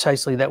 questions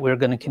precisely that we're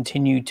going to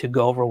continue to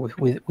go over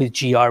with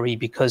GRE,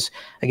 because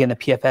again, the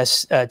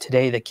PFS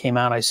today that came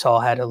out, I saw,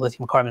 had a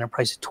lithium carbonate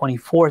price of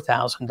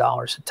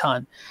 $24,000 a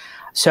ton.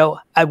 So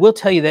I will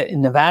tell you that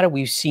in Nevada,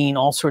 we've seen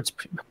all sorts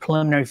of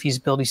preliminary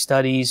feasibility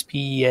studies,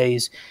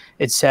 PEAs,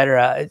 et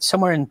cetera. It's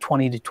somewhere in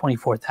 20 to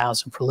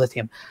 24,000 for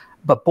lithium.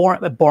 But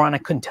boron, I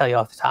couldn't tell you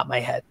off the top of my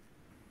head.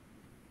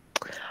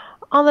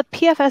 On the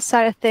PFS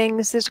side of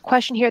things, there's a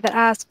question here that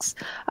asks,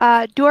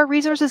 do our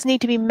resources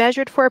need to be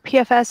measured for a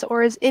PFS,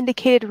 or is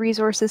indicated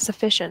resources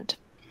sufficient?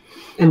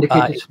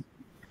 Indicated.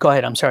 Go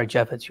ahead. I'm sorry,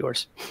 Jeff, it's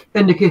yours.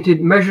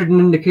 Indicated, measured and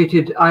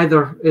indicated,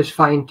 either is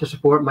fine to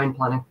support mine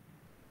planning.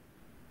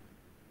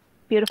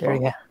 Beautiful.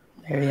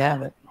 There you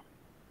have it.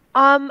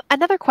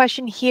 Another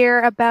question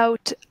here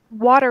about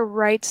water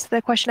rights.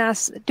 The question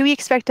asks, do we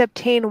expect to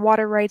obtain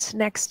water rights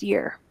next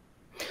year?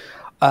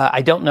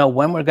 I don't know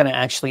when we're going to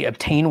actually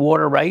obtain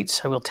water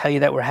rights. I will tell you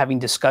that we're having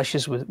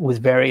discussions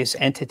with various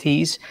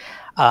entities.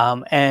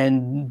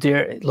 And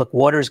look,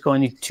 water is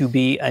going to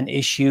be an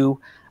issue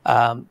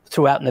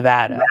throughout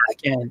Nevada.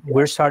 Again,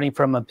 we're starting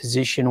from a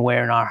position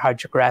where in our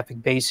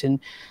hydrographic basin,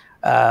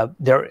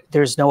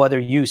 there's no other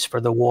use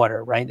for the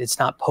water, right? It's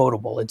not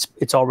potable.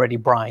 It's already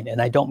brine.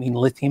 And I don't mean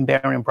lithium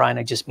bearing brine.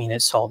 I just mean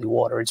it's salty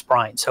water. It's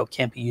brine. So it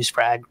can't be used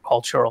for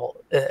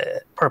agricultural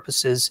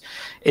purposes,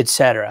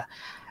 etc.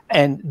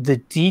 And the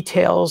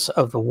details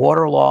of the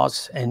water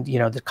laws and, you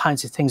know, the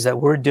kinds of things that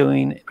we're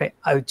doing,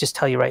 I would just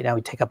tell you right now,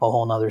 we take up a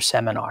whole nother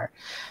seminar.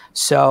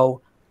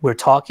 So we're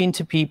talking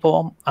to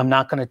people. I'm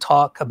not going to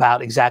talk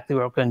about exactly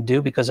what we're going to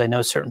do because I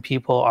know certain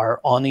people are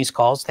on these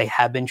calls. They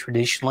have been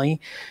traditionally,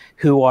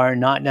 who are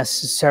not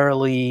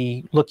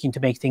necessarily looking to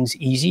make things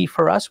easy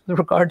for us with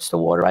regards to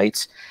water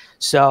rights.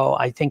 So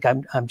I think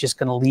I'm just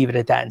going to leave it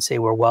at that and say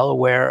we're well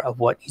aware of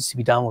what needs to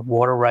be done with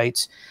water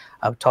rights.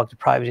 I've talked to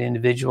private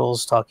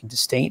individuals, talking to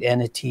state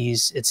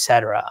entities,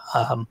 etc.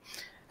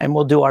 And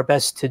we'll do our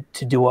best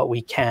to do what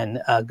we can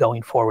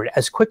going forward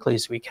as quickly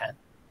as we can.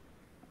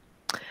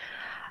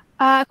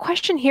 A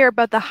question here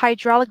about the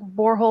hydraulic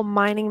borehole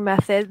mining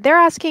method. They're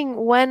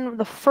asking when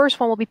the first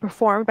one will be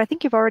performed, but I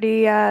think you've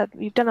already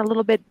you've done a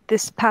little bit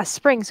this past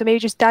spring, so maybe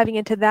just diving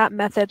into that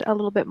method a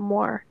little bit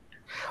more.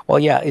 Well,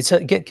 yeah,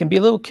 it can be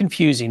a little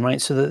confusing,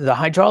 right? So the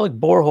hydraulic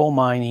borehole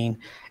mining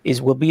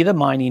will be the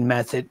mining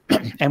method,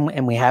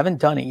 and we haven't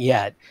done it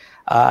yet.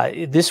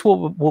 This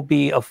will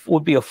be a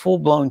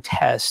full-blown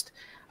test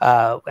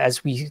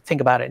as we think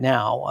about it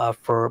now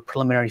for a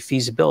preliminary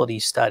feasibility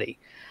study.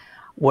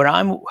 What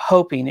I'm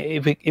hoping,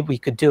 if we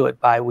could do it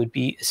by, would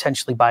be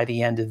essentially by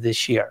the end of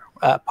this year.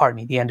 Pardon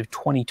me, the end of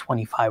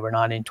 2025. We're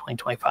not in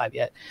 2025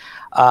 yet.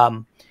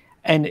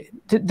 And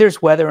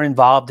there's weather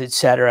involved, et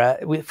cetera.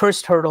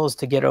 First hurdle is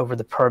to get over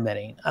the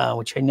permitting,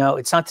 which I know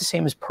it's not the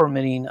same as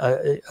permitting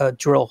a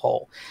drill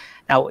hole.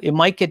 Now, it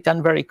might get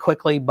done very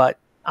quickly, but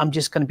I'm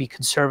just going to be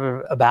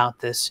conservative about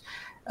this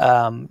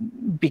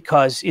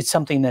because it's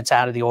something that's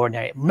out of the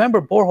ordinary.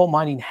 Remember, borehole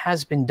mining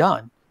has been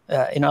done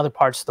in other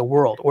parts of the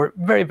world, or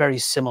very, very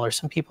similar.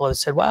 Some people have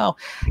said, well,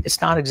 it's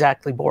not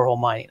exactly borehole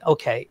mining.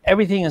 Okay,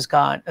 everything has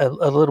got a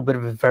little bit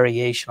of a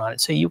variation on it.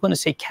 So you want to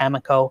say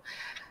Cameco,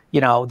 you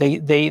know,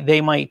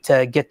 they might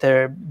get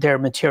their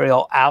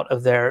material out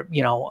of their,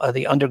 you know,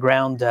 the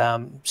underground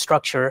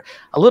structure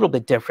a little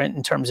bit different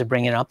in terms of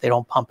bringing it up. They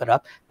don't pump it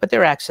up, but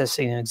they're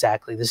accessing it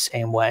exactly the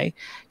same way.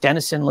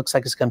 Denison looks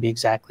like it's going to be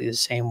exactly the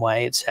same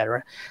way, et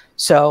cetera.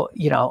 So,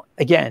 you know,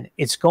 again,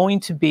 it's going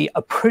to be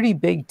a pretty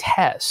big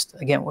test.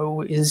 Again,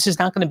 this is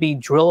not going to be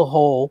drill a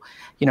hole,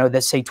 you know,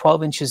 that's say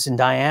 12 inches in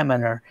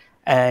diameter,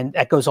 and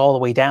that goes all the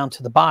way down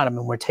to the bottom,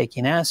 and we're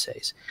taking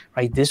assays,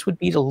 right? This would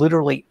be to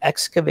literally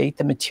excavate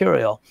the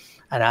material.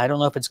 And I don't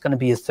know if it's going to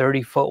be a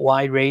 30-foot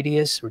wide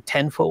radius or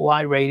 10-foot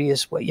wide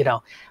radius, you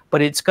know,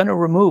 but it's going to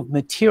remove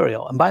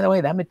material. And by the way,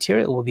 that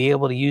material will be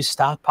able to use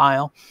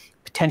stockpile,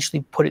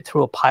 potentially put it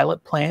through a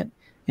pilot plant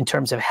in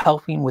terms of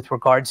helping with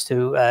regards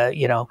to,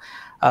 you know,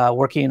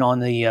 working on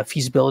the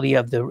feasibility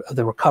of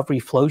the recovery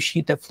flow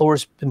sheet that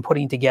Fluor's been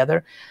putting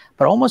together.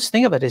 But almost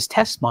think of it as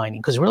test mining,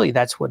 because really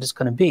that's what it's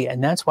going to be.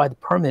 And that's why the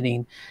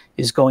permitting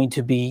is going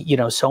to be, you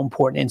know, so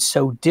important and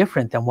so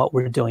different than what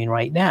we're doing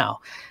right now.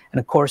 And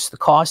of course, the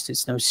cost,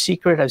 it's no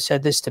secret. I've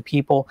said this to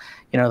people,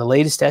 you know, the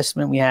latest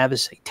estimate we have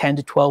is like 10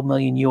 to 12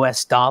 million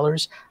US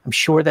dollars. I'm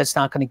sure that's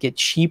not going to get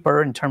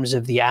cheaper in terms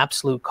of the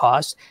absolute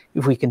cost.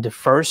 If we can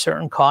defer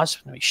certain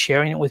costs,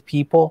 sharing it with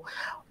people,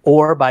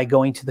 or by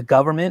going to the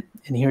government.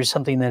 And here's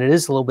something that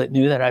is a little bit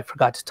new that I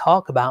forgot to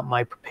talk about in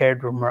my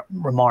prepared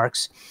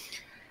remarks.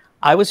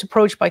 I was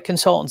approached by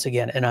consultants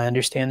again, and I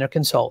understand they're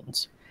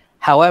consultants.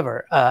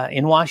 However,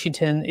 in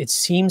Washington, it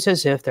seems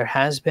as if there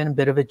has been a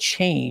bit of a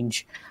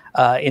change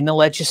in the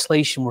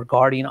legislation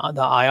regarding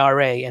the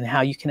IRA and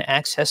how you can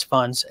access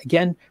funds,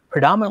 again,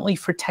 predominantly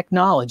for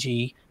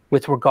technology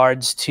with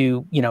regards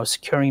to, you know,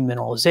 securing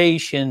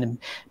mineralization and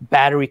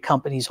battery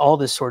companies, all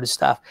this sort of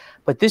stuff.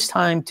 But this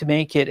time to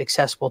make it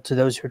accessible to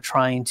those who are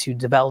trying to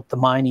develop the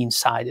mining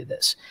side of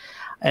this.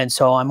 And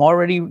so I'm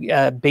already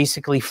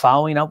basically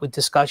following up with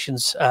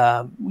discussions,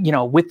 you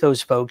know, with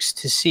those folks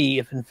to see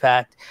if, in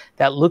fact,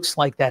 that looks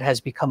like that has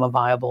become a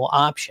viable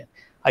option.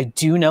 I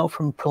do know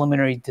from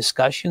preliminary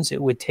discussions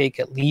it would take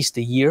at least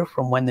a year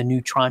from when the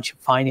new tranche of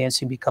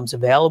financing becomes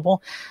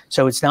available.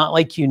 So it's not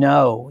like you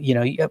know,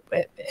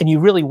 and you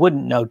really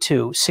wouldn't know,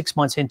 too, 6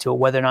 months into it,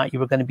 whether or not you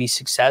were going to be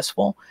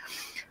successful.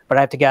 But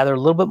I have to gather a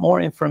little bit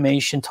more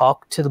information,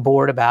 talk to the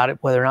board about it,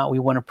 whether or not we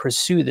want to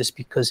pursue this,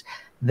 because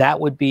that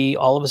would be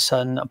all of a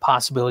sudden a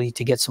possibility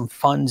to get some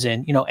funds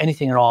in, you know,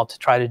 anything at all to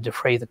try to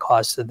defray the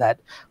cost of that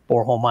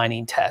borehole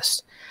mining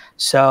test.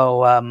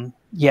 So,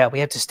 yeah, we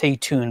have to stay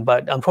tuned.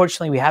 But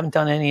unfortunately, we haven't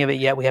done any of it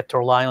yet. We have to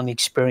rely on the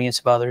experience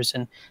of others.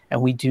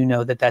 And we do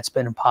know that that's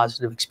been a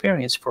positive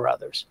experience for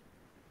others.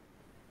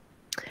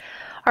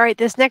 All right,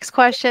 this next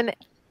question,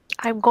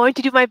 I'm going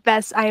to do my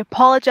best. I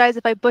apologize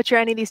if I butcher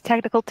any of these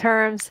technical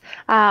terms,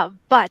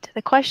 but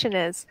the question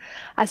is,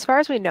 as far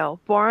as we know,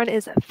 boron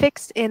is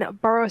fixed in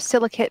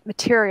borosilicate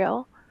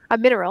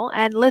mineral,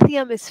 and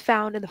lithium is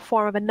found in the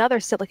form of another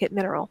silicate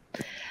mineral.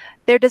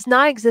 There does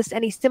not exist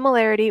any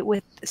similarity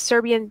with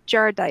Serbian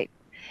jaredite.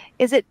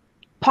 Is it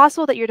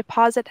possible that your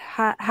deposit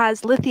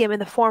has lithium in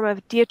the form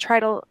of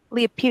diatrityl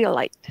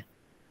lepidolite?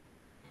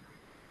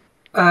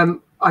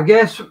 I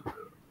guess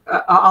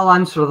I'll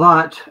answer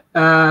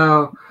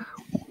that.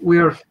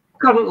 We're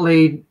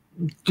currently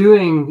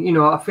doing,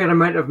 a fair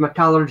amount of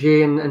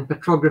metallurgy and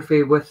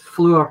petrography with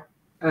Fluor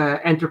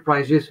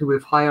Enterprises, who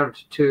we've hired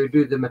to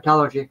do the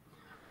metallurgy.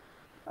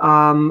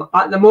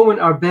 At the moment,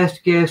 our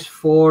best guess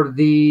for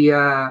the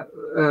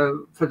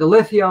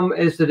lithium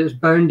is that it's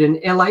bound in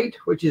illite,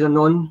 which is a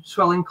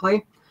non-swelling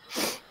clay,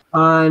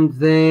 and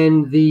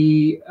then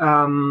the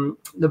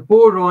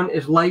boron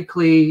is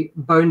likely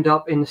bound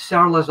up in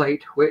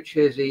serlazite, which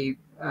is a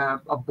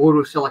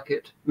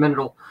borosilicate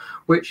mineral,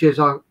 which is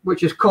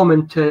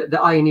common to the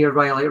Ioneer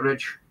rhyolite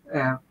ridge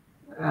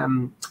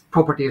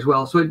property as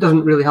well. So it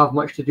doesn't really have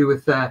much to do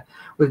with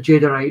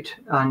jadarite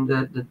and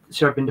the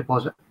Serbian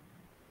deposit.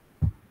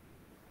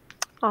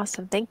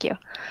 Awesome, thank you.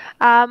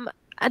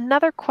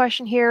 Another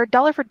question here,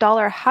 dollar for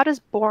dollar, how does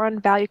boron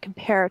value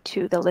compare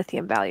to the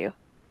lithium value?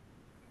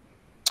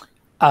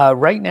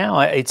 Right now,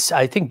 I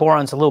think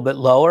boron's a little bit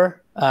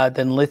lower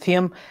than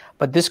lithium,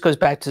 but this goes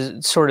back to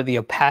sort of the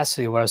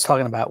opacity of what I was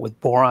talking about with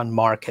boron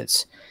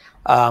markets.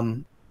 Rio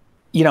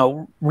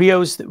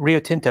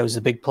Tinto is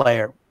a big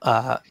player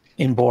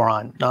in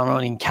boron, not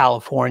only in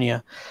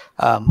California,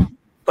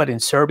 but in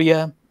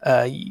Serbia.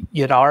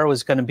 Yadar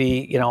was going to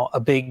be, a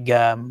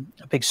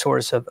big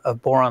source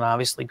of boron,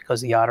 obviously,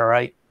 because of the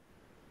yadarite.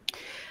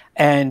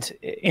 And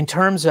in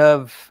terms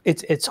of,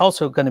 it's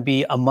also going to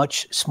be a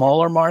much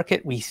smaller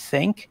market, we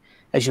think,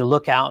 as you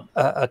look out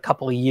a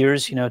couple of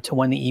years, to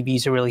when the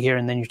EVs are really here,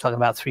 and then you're talking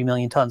about 3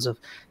 million tons of,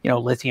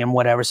 lithium,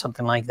 whatever,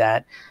 something like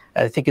that.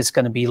 I think it's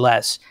going to be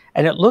less.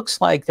 And it looks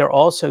like they're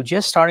also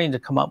just starting to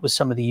come up with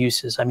some of the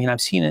uses. I mean,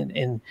 I've seen it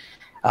in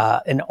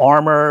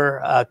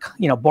armor.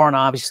 Boron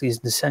obviously is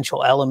an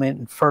essential element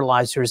in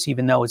fertilizers,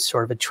 even though it's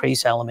sort of a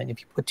trace element.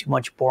 If you put too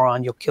much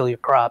boron, you'll kill your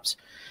crops.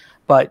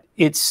 But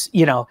it's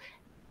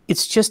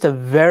just a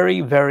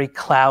very, very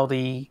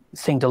cloudy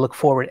thing to look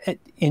forward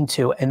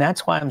into. And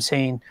that's why I'm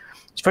saying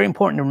it's very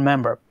important to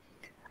remember,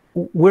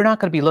 we're not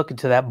going to be looking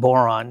to that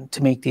boron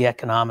to make the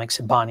economics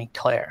of Bonnie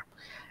Claire.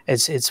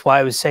 It's why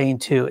I was saying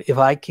too,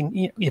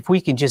 if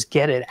we can just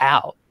get it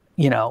out,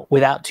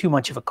 without too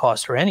much of a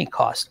cost or any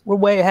cost, we're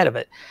way ahead of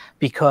it,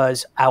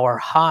 because our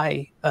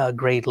high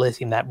grade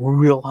lithium, that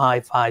real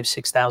high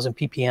 5,000-6,000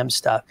 ppm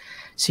stuff,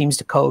 seems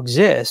to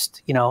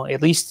coexist,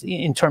 at least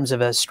in terms of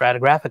a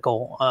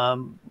stratigraphical,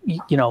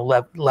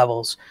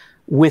 levels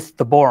with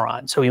the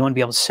boron. So we want to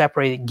be able to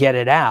separate it, get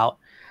it out,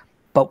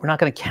 but we're not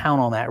going to count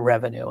on that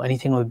revenue.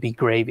 Anything would be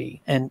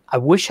gravy. And I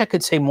wish I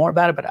could say more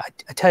about it, but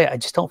I tell you, I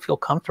just don't feel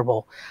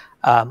comfortable.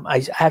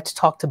 I have to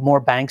talk to more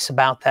banks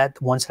about that.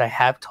 The ones that I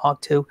have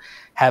talked to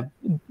have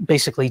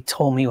basically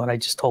told me what I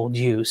just told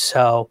you.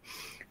 So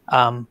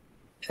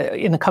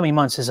in the coming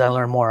months, as I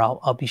learn more,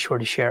 I'll be sure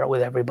to share it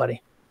with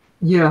everybody.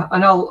 Yeah,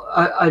 and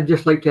I'd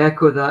just like to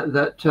echo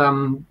that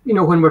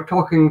when we're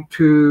talking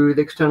to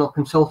the external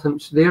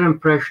consultants, their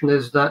impression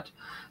is that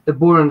the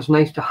boron's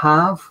nice to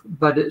have,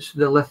 but it's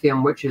the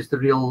lithium which is the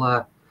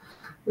real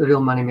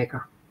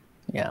moneymaker.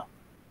 Yeah.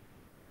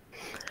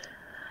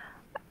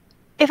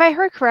 If I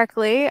heard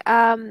correctly,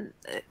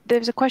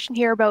 there's a question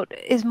here about,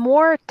 is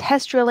more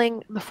test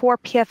drilling before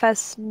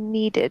PFS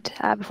needed,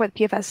 before the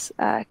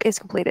PFS is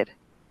completed?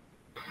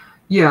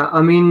 Yeah,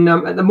 I mean,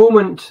 at the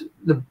moment,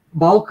 the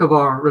bulk of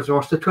our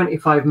resource, the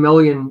 25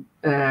 million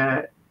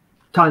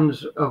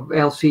tons of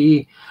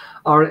LCE,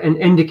 are in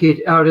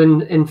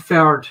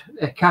inferred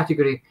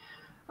category.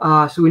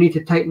 So we need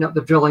to tighten up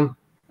the drilling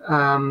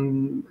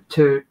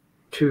to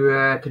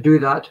do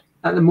that.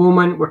 At the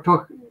moment, we're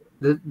talking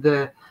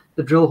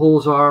the drill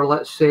holes are,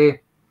 let's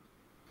say,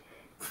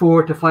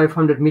 400 to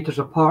 500 meters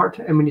apart,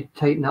 and we need to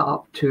tighten that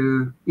up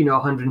to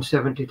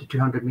 170 to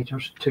 200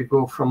 meters to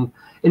go from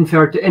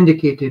inferred to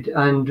indicated.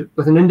 And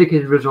with an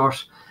indicated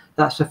resource,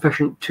 that's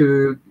sufficient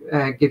to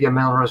give you a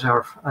mineral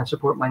reserve and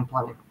support mine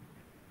planning.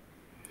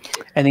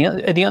 And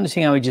the other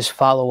thing I would just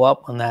follow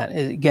up on that,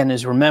 again,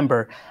 is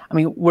remember, I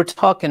mean, we're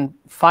talking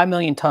 5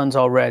 million tons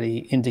already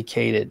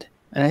indicated.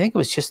 And I think it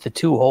was just the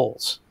 2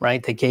 holes,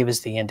 right, that gave us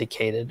the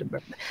indicated.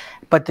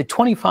 But the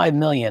 25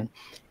 million,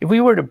 if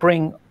we were to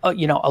bring,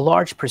 a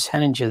large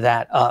percentage of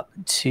that up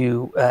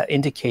to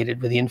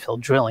indicated with the infill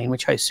drilling,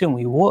 which I assume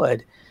we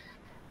would,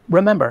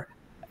 remember,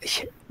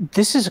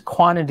 this is a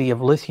quantity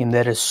of lithium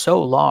that is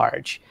so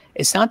large.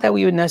 It's not that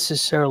we would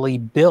necessarily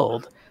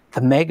build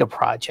the mega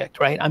project,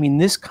 right? I mean,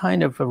 this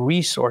kind of a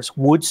resource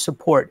would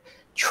support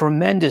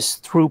tremendous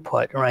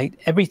throughput, right?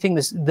 Everything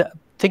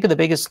think of the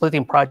biggest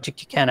lithium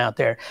project you can out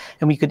there,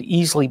 and we could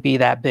easily be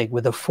that big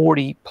with a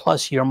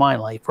 40+ year mine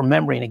life.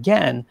 Remembering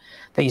again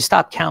that you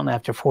stop counting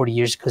after 40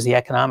 years because the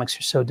economics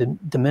are so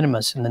de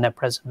minimis in the net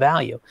present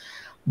value.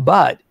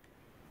 But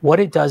what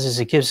it does is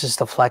it gives us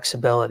the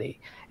flexibility.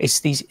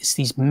 It's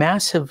these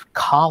massive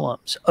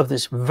columns of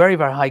this very,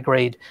 very high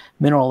grade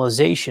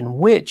mineralization,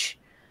 which,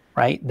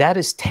 right, that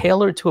is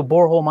tailored to a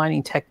borehole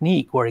mining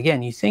technique where,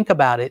 again, you think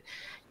about it,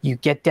 you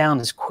get down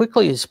as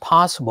quickly as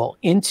possible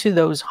into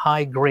those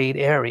high grade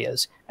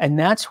areas And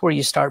that's where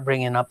you start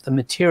bringing up the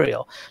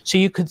material. So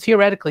you could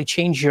theoretically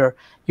change your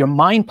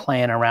mine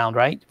plan around,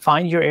 right?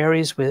 Find your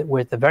areas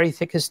with the very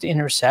thickest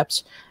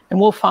intercepts, and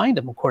we'll find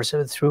them, of course,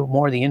 through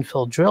more of the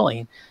infill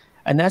drilling.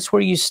 And that's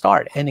where you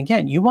start. And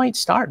again, you might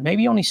start,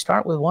 maybe only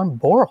start with one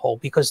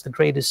borehole because the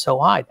grade is so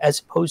high, as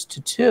opposed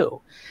to two.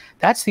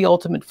 That's the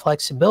ultimate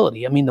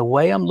flexibility. I mean, the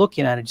way I'm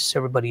looking at it, just so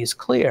everybody is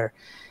clear,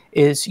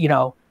 is, you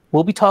know,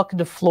 we'll be talking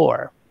to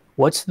floor.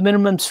 What's the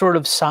minimum sort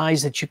of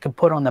size that you can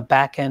put on the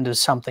back end of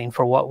something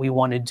for what we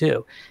want to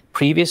do?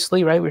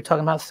 Previously, right, we were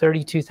talking about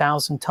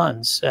 32,000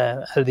 tons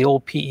out of the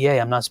old PEA.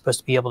 I'm not supposed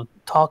to be able to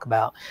talk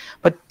about,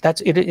 but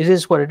it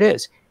is what it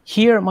is.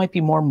 Here, it might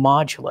be more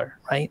modular,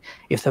 right?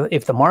 If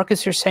the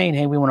markets are saying,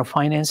 hey, we want to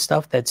finance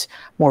stuff that's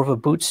more of a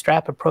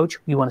bootstrap approach,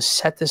 we want to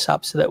set this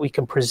up so that we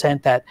can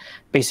present that,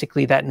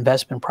 basically that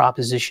investment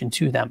proposition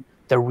to them.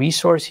 The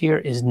resource here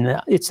is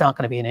not, it's not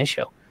going to be an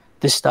issue.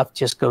 This stuff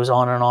just goes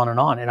on and on and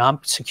on. And I'm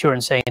secure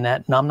in saying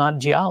that, and I'm not a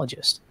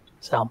geologist.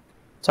 So,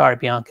 sorry,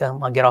 Bianca,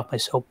 I'll get off my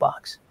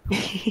soapbox.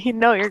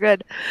 No, you're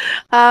good.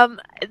 There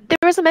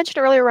was a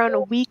mention earlier around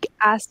a weak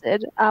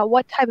acid.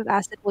 What type of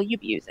acid will you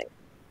be using?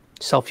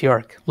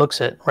 Sulfuric. Looks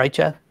it, right,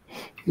 Jeff?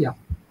 Yeah.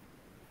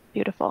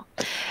 Beautiful.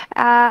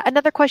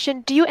 Another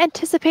question. Do you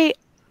anticipate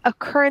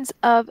occurrence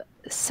of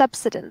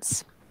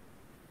subsidence?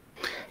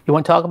 You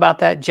want to talk about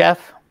that,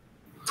 Jeff?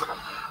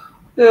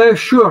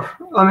 Sure.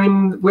 I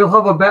mean, we'll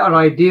have a better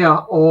idea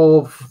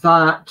of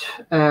that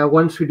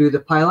once we do the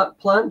pilot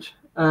plant.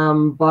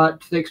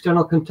 But the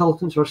external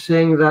consultants are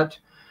saying that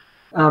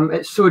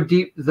it's so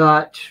deep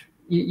that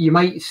you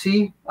might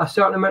see a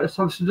certain amount of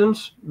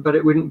subsidence, but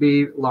it wouldn't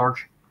be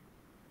large.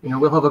 You know,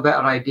 we'll have a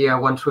better idea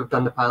once we've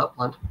done the pilot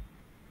plant.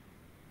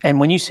 And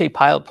when you say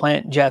pilot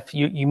plant, Jeff,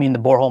 you mean the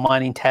borehole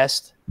mining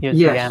test?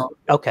 Yes.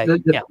 Okay.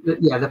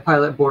 The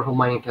pilot borehole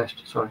mining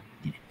test. Sorry.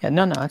 Yeah.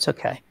 No, that's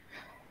okay.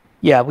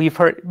 Yeah, we've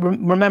heard.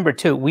 Remember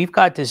too, we've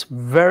got this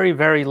very,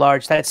 very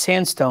large. That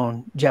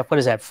sandstone, Jeff. What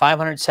is that?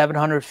 500,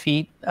 700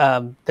 feet.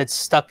 That's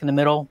stuck in the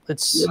middle.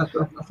 It's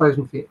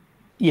 1,000 feet.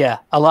 Yeah,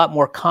 a lot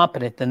more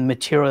competent than the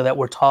material that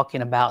we're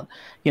talking about,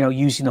 you know,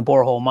 using the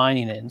borehole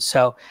mining in.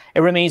 So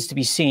it remains to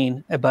be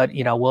seen, but,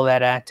 you know, will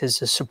that act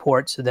as a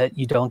support so that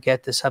you don't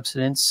get the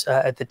subsidence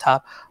at the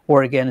top?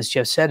 Or again, as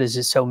Jeff said, is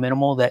it so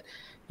minimal that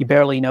you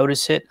barely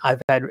notice it?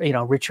 I've had, you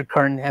know, Richard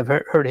Kern, have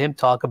heard him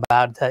talk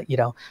about that, you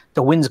know,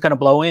 the wind's going to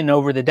blow in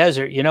over the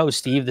desert. You know,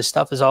 Steve, the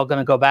stuff is all going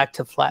to go back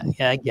to flat.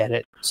 Yeah, I get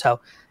it. So,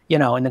 you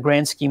know, in the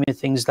grand scheme of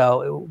things,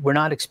 though, we're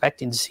not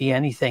expecting to see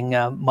anything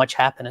much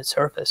happen at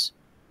surface.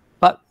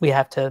 But we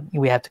have to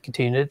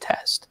continue to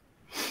test.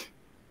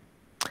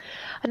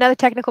 Another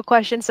technical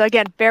question. So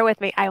again, bear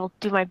with me. I will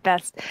do my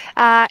best.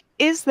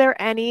 Is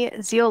there any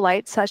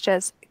zeolite, such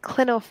as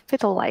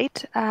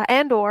clinophyllite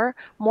and/or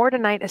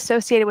mordanite,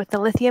 associated with the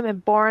lithium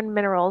and boron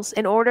minerals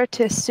in order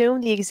to assume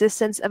the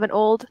existence of an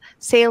old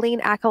saline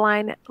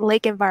alkaline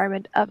lake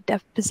environment of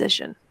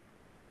deposition?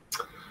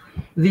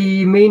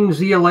 The main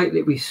zeolite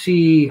that we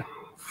see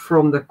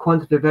from the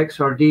quantitative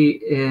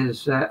XRD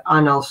is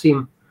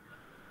analcime.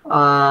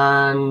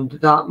 And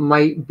that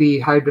might be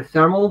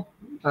hydrothermal.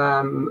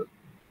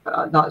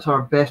 That's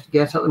our best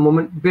guess at the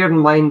moment. Bear in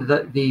mind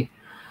that the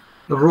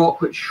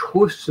rock which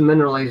hosts the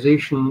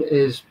mineralization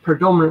is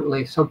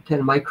predominantly sub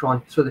 10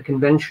 micron, so the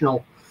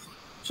conventional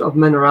sort of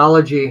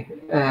mineralogy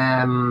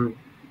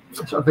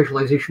sort of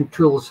visualization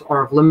tools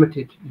are of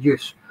limited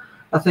use.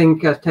 I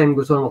think as time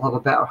goes on, we'll have a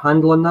better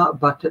handle on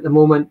that, but at the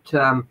moment,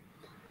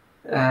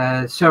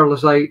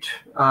 cerullizite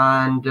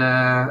and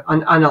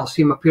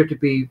analcime appear to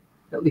be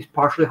at least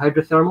partially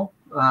hydrothermal.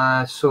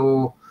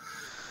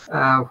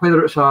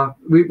 Whether it's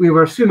we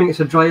were assuming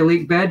it's a dry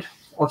lake bed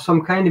of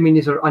some kind. I mean,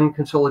 these are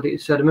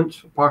unconsolidated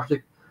sediments,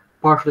 partially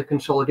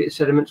consolidated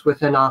sediments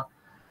within an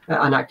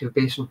active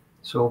basin.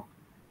 So,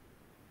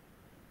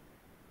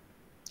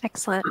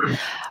 excellent.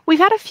 We've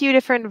had a few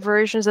different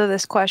versions of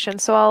this question,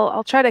 so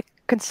I'll try to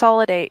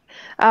consolidate.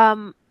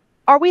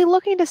 Are we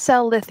looking to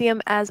sell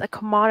lithium as a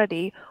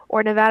commodity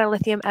or Nevada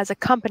Lithium as a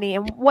company?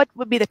 And what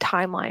would be the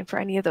timeline for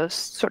any of those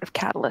sort of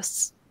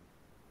catalysts?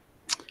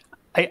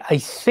 I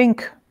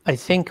think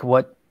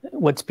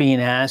what's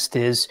being asked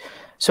is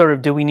sort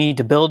of, do we need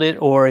to build it,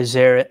 or is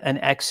there an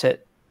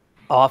exit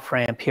off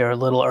ramp here a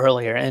little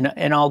earlier?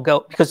 And I'll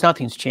go, because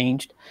nothing's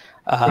changed.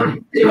 So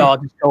I'll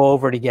just go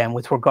over it again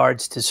with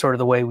regards to sort of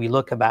the way we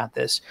look about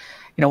this.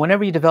 You know,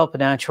 whenever you develop a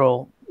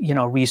natural, you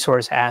know,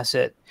 resource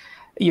asset,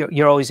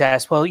 you're always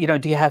asked, well, you know,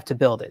 do you have to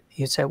build it?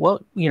 You say,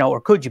 well, you know, or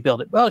could you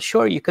build it? Well,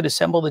 sure, you could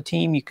assemble the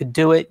team, you could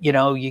do it. You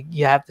know,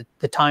 you have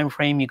the time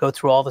frame, you go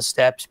through all the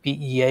steps,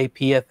 PEA,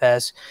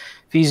 PFS,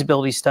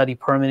 feasibility study,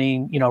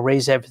 permitting, you know,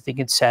 raise everything,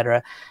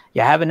 etc.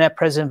 You have a net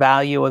present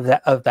value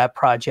of that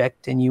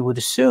project, and you would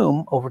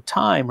assume over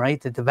time,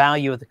 right, that the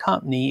value of the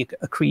company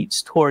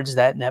accretes towards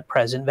that net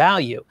present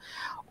value.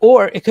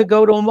 Or it could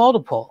go to a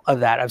multiple of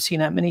that. I've seen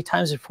that many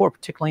times before,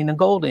 particularly in the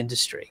gold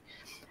industry.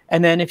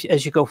 And then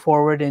as you go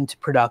forward into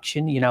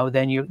production, you know,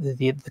 then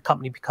the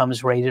company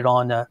becomes rated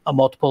on a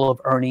multiple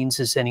of earnings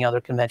as any other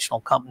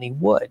conventional company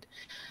would.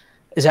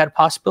 Is that a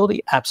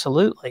possibility?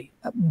 Absolutely.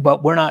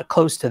 But we're not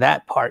close to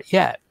that part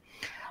yet.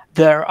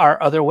 There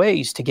are other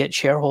ways to get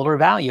shareholder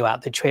value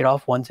out that trade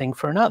off one thing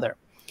for another.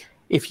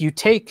 If you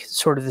take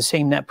sort of the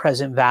same net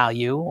present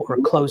value or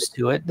close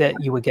to it that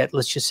you would get,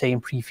 let's just say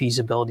in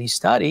pre-feasibility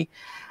study,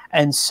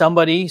 and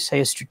somebody,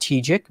 say a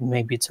strategic,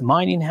 maybe it's a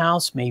mining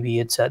house, maybe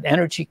it's an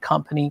energy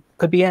company,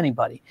 could be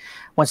anybody,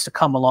 wants to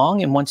come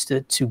along and wants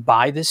to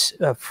buy this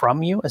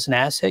from you as an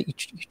asset,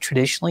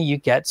 traditionally you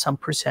get some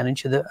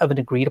percentage of an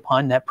agreed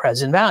upon net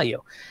present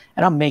value.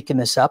 And I'm making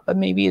this up, but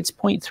maybe it's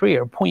 0.3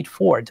 or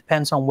 0.4. It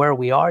depends on where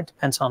we are. It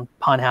depends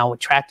upon how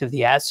attractive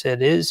the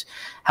asset is,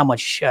 how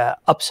much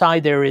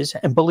upside there is.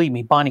 And believe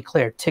me, Bonnie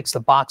Claire ticks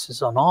the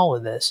boxes on all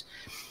of this.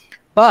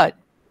 But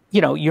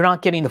you're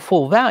not getting the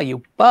full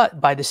value, but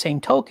by the same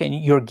token,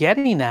 you're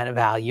getting that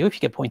value, if you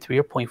get 0.3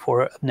 or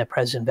 0.4 of net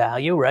present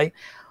value, right,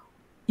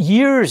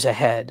 years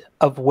ahead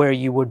of where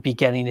you would be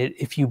getting it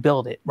if you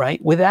build it,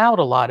 right, without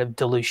a lot of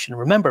dilution.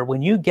 Remember,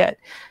 when you get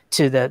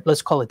to the,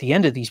 let's call it the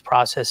end of these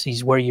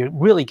processes, where you're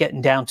really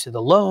getting down to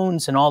the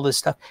loans and all this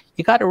stuff,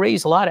 you got to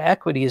raise a lot of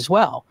equity as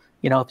well.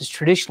 If it's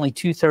traditionally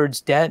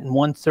 2/3 debt and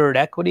 1/3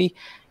 equity,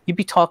 you'd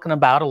be talking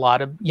about a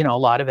lot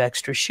of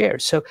extra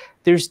shares. So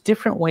there's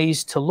different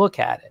ways to look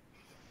at it.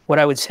 What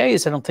I would say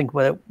is I don't think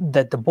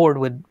that the board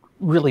would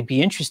really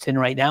be interested in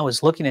right now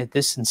is looking at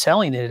this and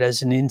selling it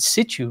as an in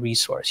situ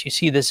resource. You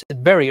see this at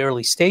very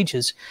early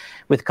stages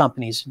with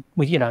companies,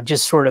 with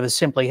just sort of a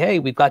simply, hey,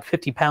 we've got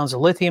 50 pounds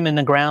of lithium in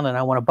the ground and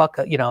I want a buck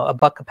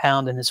a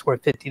pound and it's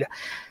worth 50.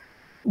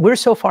 We're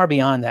so far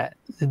beyond that.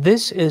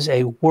 This is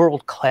a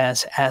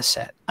world-class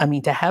asset. I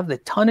mean, to have the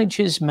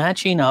tonnages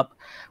matching up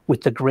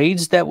with the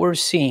grades that we're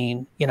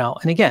seeing,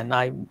 and again,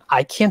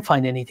 I can't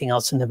find anything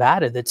else in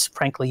Nevada that's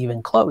frankly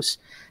even close.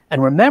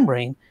 And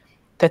remembering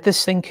that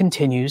this thing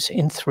continues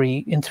in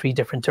three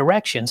different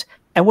directions,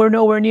 and we're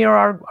nowhere near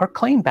our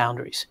claim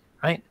boundaries,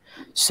 right?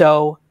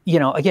 So,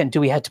 again,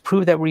 do we have to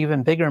prove that we're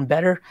even bigger and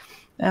better?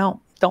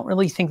 Now, don't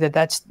really think that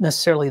that's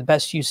necessarily the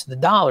best use of the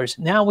dollars.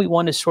 Now we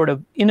want to sort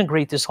of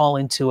integrate this all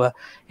into a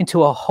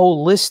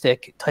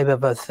holistic type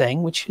of a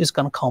thing, which is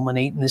going to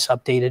culminate in this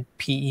updated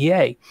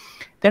PEA.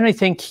 Then I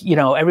think,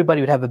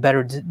 everybody would have a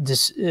better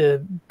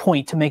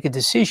point to make a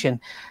decision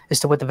as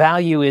to what the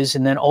value is,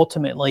 and then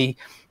ultimately,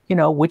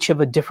 which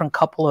of a different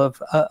couple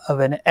of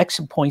an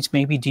exit points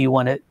maybe do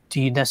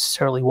you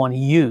necessarily want to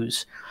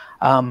use?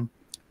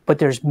 But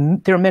there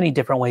are many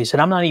different ways,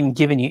 and I'm not even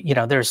giving you,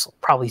 there's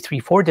probably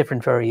 3-4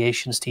 different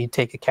variations to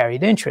take a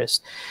carried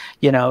interest.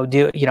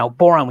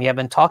 Boron we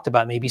haven't talked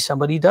about. Maybe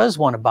somebody does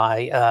want to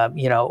buy,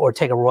 or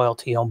take a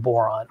royalty on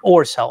boron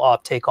or sell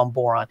offtake on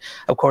boron.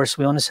 Of course,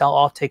 we want to sell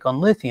offtake on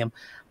lithium,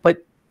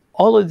 but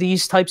all of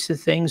these types of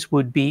things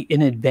would be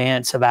in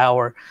advance of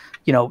our,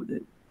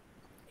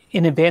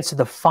 in advance of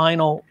the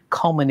final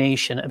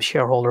culmination of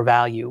shareholder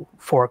value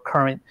for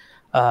current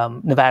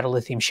Nevada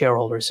Lithium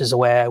shareholders, is the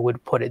way I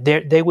would put it.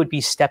 They would be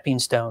stepping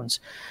stones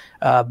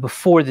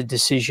before the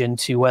decision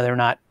to whether or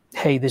not,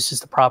 hey, this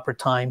is the proper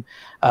time,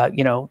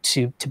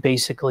 to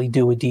basically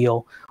do a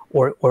deal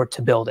or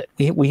to build it.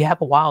 We have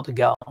a while to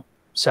go.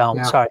 So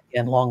yeah. Sorry,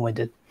 again,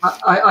 long-winded.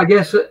 I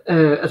guess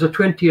as a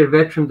 20-year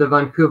veteran of the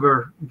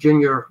Vancouver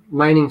junior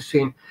mining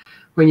scene,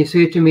 when you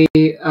say to me,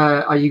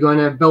 are you going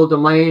to build a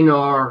mine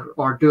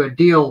or do a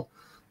deal?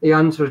 The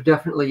answer is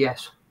definitely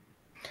yes.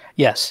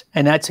 Yes,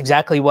 and that's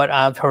exactly what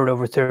I've heard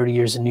over 30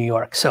 years in New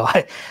York. So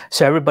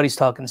everybody's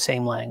talking the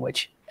same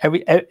language.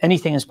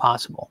 Anything is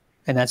possible,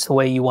 and that's the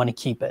way you want to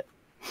keep it.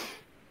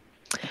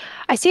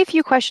 I see a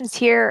few questions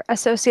here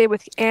associated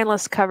with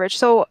analyst coverage.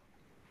 So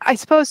I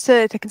suppose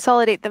to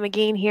consolidate them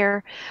again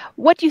here,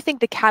 what do you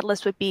think the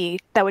catalyst would be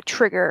that would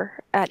trigger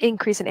an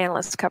increase in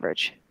analyst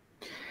coverage?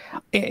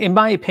 In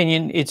my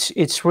opinion,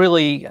 it's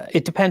really,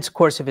 it depends, of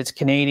course, if it's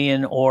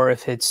Canadian or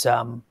if it's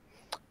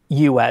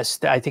U.S.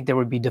 I think there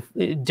would be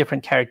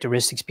different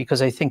characteristics,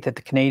 because I think that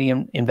the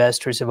Canadian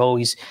investors have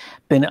always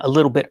been a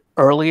little bit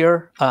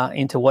earlier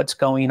into what's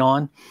going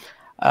on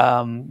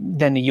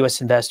than the U.S.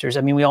 investors.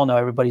 I mean, we all know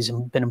everybody's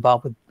been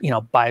involved with,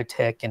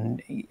 biotech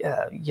and,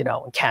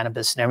 and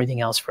cannabis and everything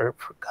else for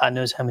God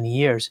knows how many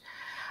years.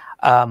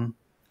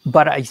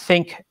 But I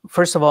think,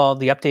 first of all,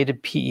 the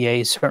updated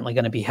PEA is certainly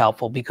going to be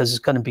helpful, because it's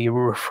going to be a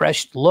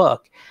refreshed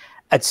look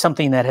at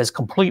something that has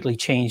completely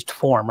changed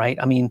form, right?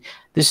 I mean,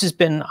 this has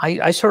been,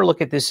 I sort of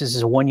look at this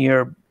as a 1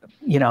 year,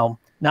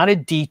 not a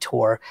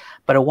detour,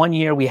 but a 1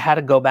 year we had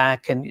to go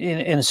back and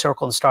in a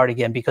circle and start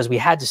again, because we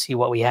had to see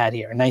what we had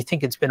here. And I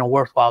think it's been a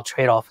worthwhile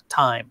trade-off of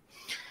time.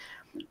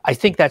 I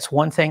think that's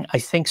one thing. I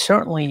think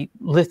certainly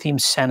lithium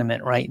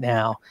sentiment right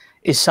now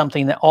is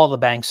something that all the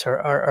banks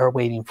are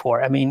waiting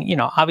for. I mean,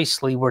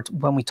 obviously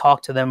when we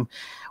talk to them,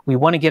 we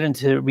want to get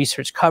into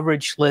research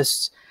coverage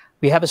lists.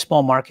 We have a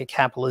small market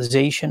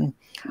capitalization.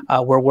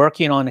 We're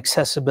working on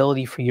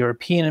accessibility for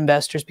European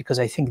investors, because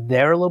I think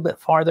they're a little bit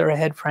farther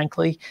ahead,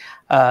 frankly,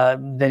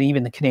 than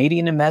even the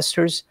Canadian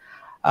investors.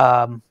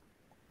 But,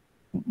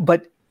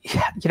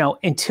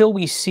 until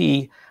we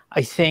see,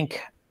 I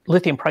think,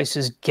 lithium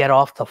prices get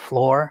off the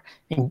floor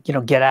and,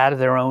 get out of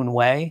their own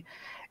way,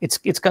 it's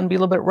going to be a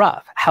little bit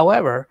rough.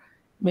 However,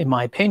 in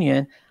my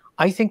opinion,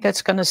 I think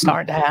that's going to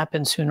start to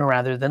happen sooner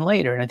rather than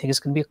later. And I think it's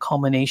going to be a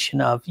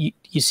culmination of,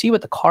 you see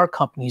what the car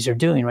companies are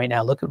doing right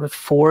now. Look at what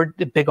Ford,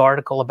 the big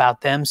article about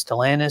them,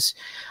 Stellantis,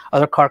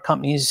 other car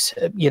companies,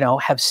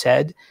 have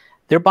said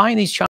they're buying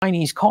these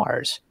Chinese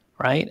cars,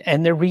 right?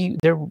 And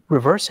they're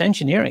reverse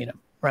engineering them,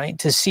 right?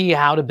 To see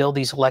how to build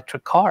these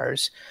electric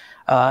cars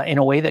in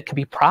a way that could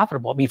be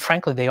profitable. I mean,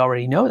 frankly, they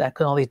already know that,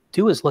 because all they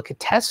do is look at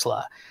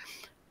Tesla.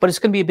 But it's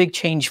going to be a big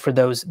change for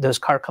those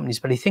car companies.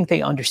 But I think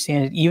they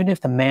understand it, even if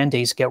the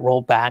mandates get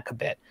rolled back a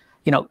bit.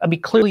 I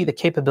mean, clearly the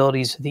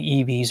capabilities of the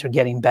EVs are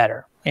getting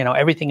better.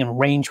 Everything in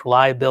range,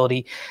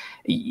 reliability.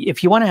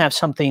 If you want to have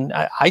something,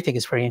 I think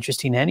it's very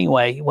interesting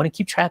anyway. You want to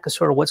keep track of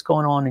sort of what's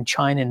going on in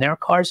China in their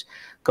cars.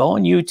 Go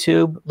on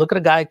YouTube. Look at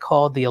a guy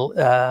called the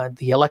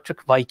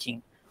Electric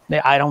Viking.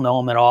 I don't know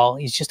him at all.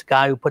 He's just a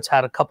guy who puts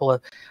out a couple of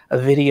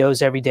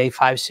videos every day,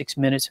 5-6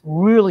 minutes,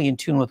 really in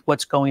tune with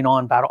what's going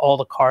on about all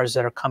the cars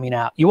that are coming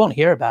out. You won't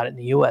hear about it in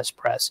the US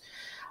press.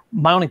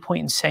 My only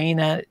point in saying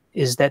that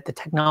is that the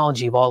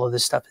technology of all of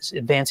this stuff is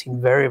advancing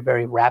very,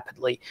 very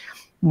rapidly,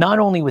 not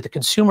only with the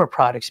consumer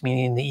products,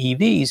 meaning the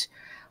EVs,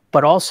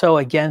 but also,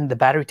 again, the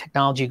battery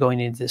technology going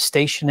into the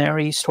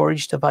stationary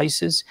storage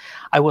devices.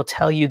 I will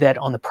tell you that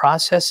on the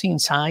processing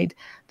side,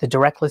 the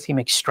direct lithium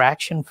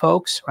extraction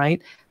folks,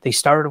 right? They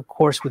started, of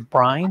course, with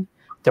brine.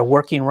 They're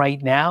working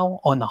right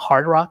now on the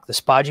hard rock, the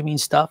spodumene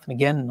stuff. And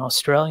again, in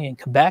Australia and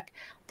Quebec,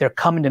 they're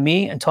coming to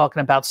me and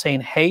talking about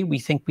saying, hey, we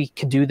think we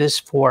could do this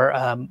for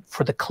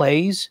the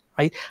clays,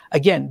 right?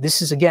 Again,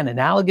 this is,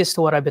 analogous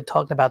to what I've been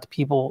talking about to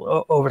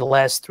people over the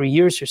last 3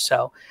 years or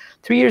so.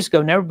 3 years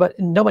ago,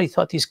 nobody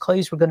thought these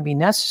clays were going to be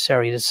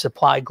necessary to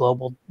supply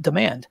global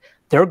demand.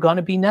 They're going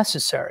to be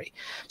necessary.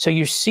 So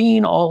you're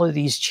seeing all of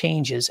these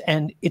changes,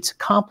 and it's a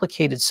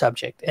complicated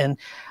subject. And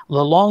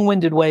the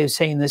long-winded way of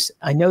saying this,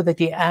 I know that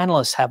the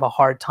analysts have a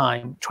hard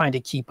time trying to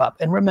keep up.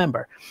 And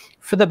remember,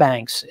 for the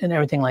banks and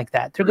everything like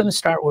that, they're going to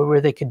start where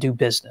they could do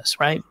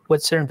business, right?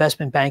 What's their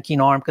investment banking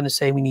arm going to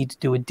say? We need to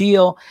do a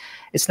deal.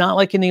 It's not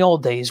like in the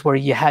old days where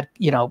you had,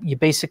 you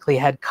basically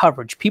had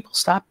coverage. People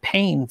stopped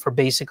paying for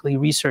basically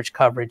research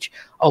coverage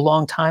a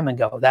long time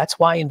ago. That's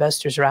why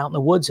investors are out in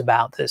the woods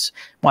about this.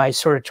 Why I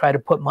sort of try to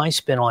put my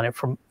spin on it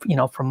from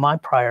my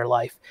prior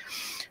life.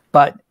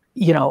 But,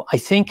 I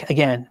think,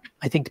 again,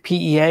 I think the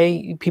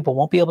PEA, people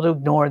won't be able to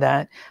ignore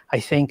that. I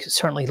think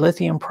certainly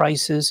lithium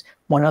prices.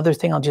 One other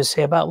thing I'll just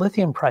say about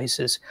lithium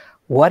prices.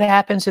 What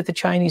happens if the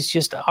Chinese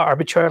just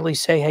arbitrarily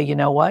say, hey, you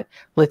know what?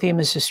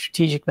 Lithium is a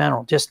strategic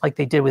mineral, just like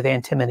they did with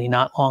antimony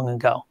not long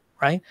ago,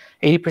 right?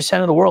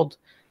 80% of the world,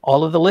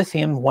 all of the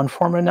lithium, one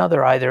form or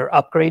another, either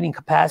upgrading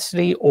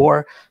capacity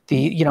or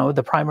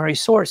the primary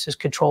source is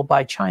controlled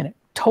by China.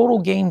 Total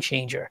game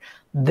changer.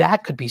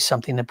 That could be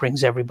something that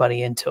brings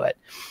everybody into it.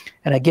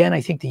 And again, I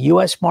think the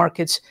U.S.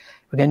 markets,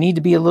 we're going to need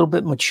to be a little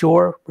bit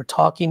mature. We're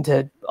talking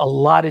to a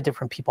lot of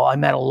different people. I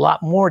met a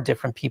lot more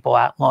different people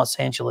out in Los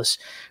Angeles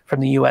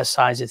from the U.S.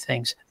 side of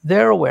things.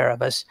 They're aware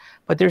of us,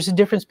 but there's a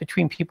difference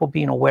between people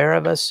being aware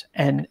of us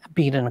and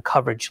being in a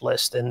coverage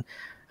list. And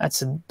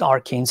that's an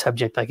arcane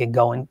subject I could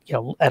go in,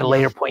 at a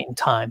later point in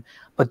time.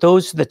 But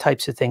those are the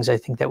types of things I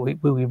think that we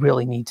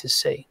really need to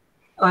see.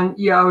 And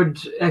yeah, I would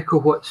echo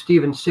what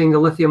Stephen's saying. The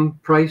lithium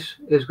price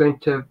is going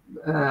to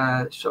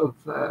sort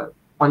of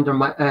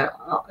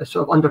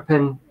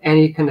underpin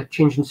any kind of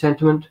change in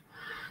sentiment.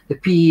 The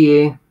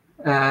PEA,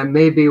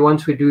 maybe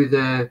once we do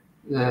the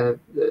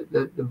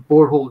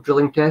borehole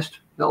drilling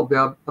test, that'll be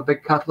a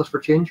big catalyst for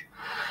change.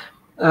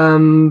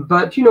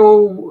 But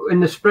in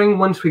the spring,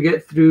 once we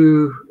get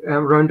through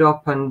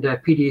Roundup and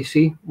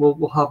PDAC,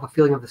 we'll have a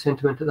feeling of the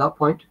sentiment at that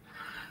point.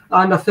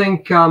 And I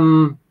think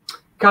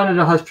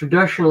Canada has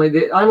traditionally,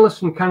 the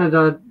analysts in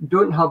Canada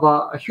don't have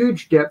a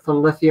huge depth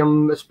on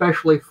lithium,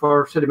 especially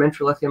for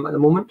sedimentary lithium at the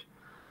moment.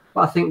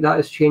 But I think that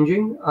is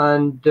changing,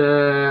 and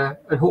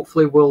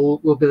hopefully we'll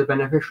be the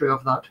beneficiary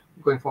of that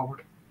going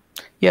forward.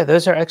 Yeah,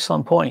 those are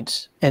excellent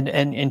points.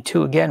 And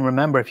two, again,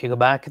 remember, if you go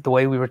back at the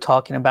way we were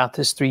talking about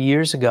this 3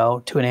 years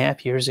ago,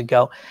 2.5 years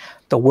ago,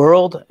 the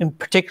world, in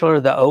particular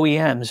the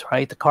OEMs,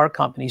 right, the car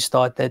companies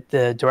thought that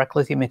the direct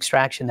lithium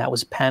extraction, that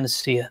was a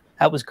panacea.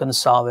 That was going to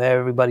solve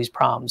everybody's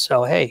problems.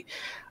 So, hey,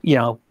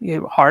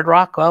 hard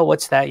rock, well,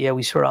 what's that? Yeah,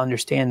 we sort of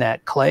understand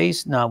that.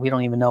 Clays, no, we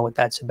don't even know what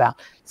that's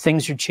about.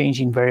 Things are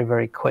changing very,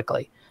 very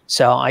quickly.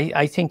 So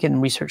I think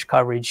in research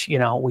coverage,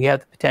 we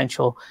have the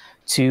potential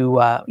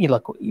to,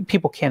 look,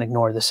 people can't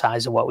ignore the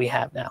size of what we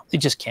have now. They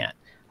just can't.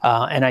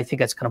 And I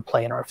think that's going to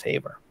play in our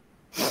favor.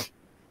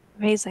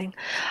 Amazing.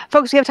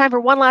 Folks, we have time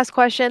for one last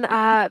question.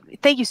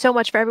 Thank you so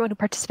much for everyone who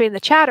participated in the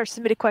chat or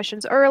submitted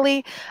questions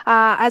early.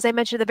 As I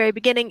mentioned at the very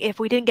beginning, if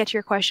we didn't get to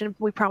your question,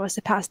 we promise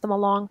to pass them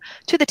along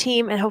to the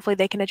team, and hopefully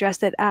they can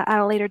address it at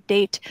a later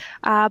date.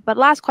 But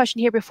last question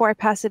here before I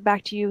pass it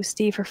back to you,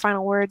 Steve, for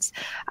final words.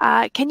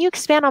 Can you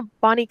expand on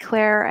Bonnie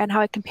Claire and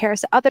how it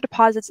compares to other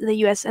deposits in the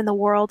U.S. and the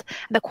world,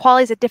 and the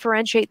qualities that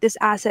differentiate this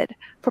asset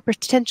for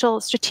potential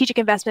strategic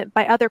investment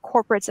by other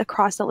corporates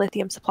across the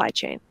lithium supply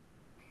chain?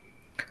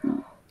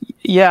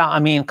 Yeah, I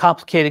mean,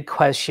 complicated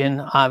question,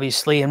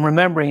 obviously, and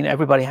remembering,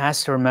 everybody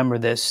has to remember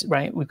this,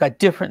 right? We've got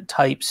different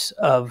types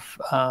of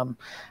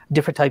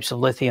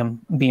lithium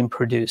being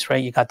produced,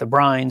 right? You got the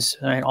brines,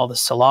 right? All the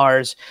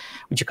salars,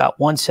 but you got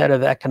one set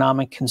of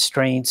economic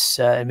constraints,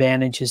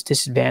 advantages,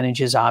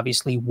 disadvantages,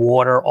 obviously,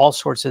 water, all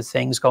sorts of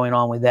things going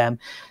on with them.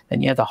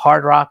 Then you have the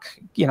hard rock,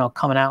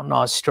 coming out in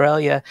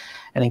Australia,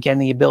 and again,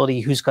 the ability,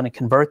 who's going to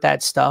convert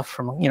that stuff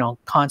from,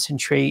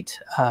 concentrate,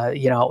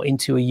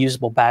 into a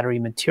usable battery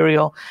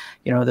material.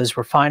 Those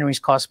refineries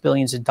cost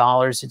billions of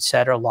dollars, et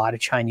cetera, a lot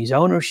of Chinese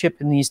ownership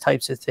in these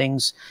types of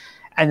things.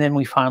 And then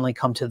we finally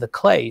come to the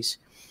clays.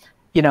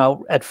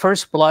 At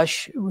first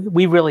blush,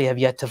 we really have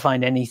yet to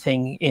find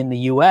anything in the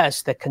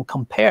US that can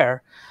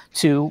compare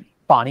to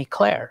Bonnie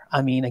Claire.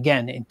 I mean,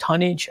 again, in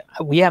tonnage,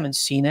 we haven't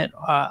seen it.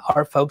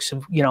 Our folks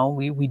have,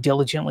 we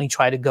diligently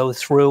try to go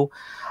through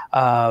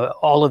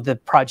all of the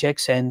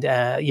projects and,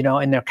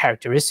 and their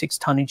characteristics,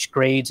 tonnage,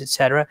 grades, et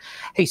cetera.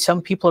 Hey,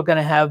 some people are going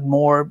to have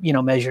more,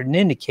 measured and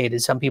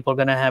indicated. Some people are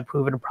going to have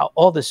proven,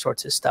 all this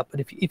sorts of stuff.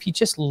 But if you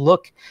just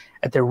look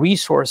at the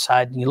resource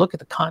side and you look at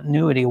the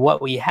continuity of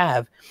what we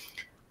have,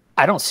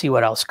 I don't see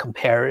what else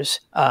compares,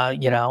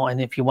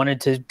 and if you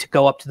wanted to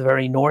go up to the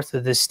very north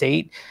of the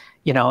state,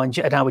 and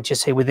I would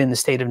just say within the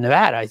state of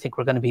Nevada, I think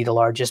we're going to be the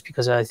largest,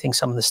 because I think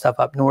some of the stuff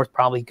up north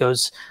probably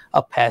goes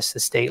up past the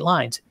state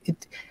lines.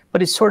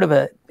 But it's sort of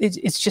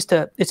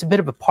it's a bit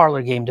of a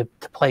parlor game to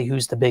play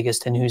who's the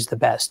biggest and who's the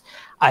best.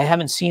 I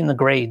haven't seen the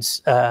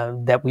grades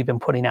that we've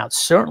been putting out.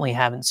 Certainly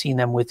haven't seen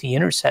them with the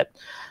intercept,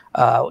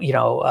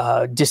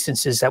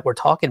 distances that we're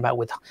talking about,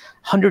 with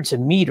hundreds of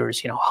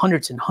meters,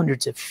 hundreds and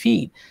hundreds of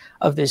feet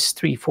of this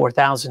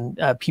 4,000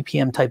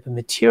 ppm type of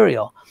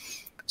material.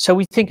 So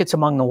we think it's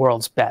among the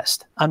world's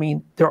best. I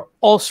mean, there are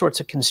all sorts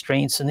of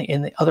constraints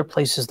in the other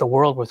places of the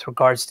world with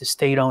regards to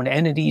state-owned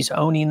entities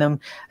owning them.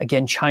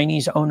 Again,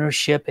 Chinese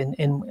ownership,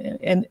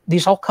 and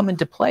these all come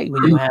into play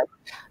when you have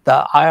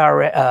the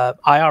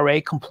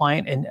IRA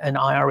compliant and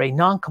IRA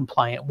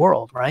non-compliant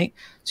world, right?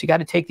 So you got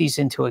to take these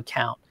into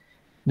account.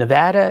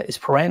 Nevada is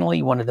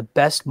perennially one of the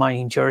best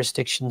mining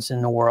jurisdictions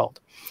in the world.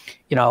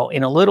 In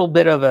a little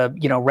bit of a,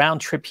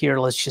 round trip here,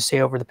 let's just say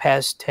over the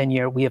past 10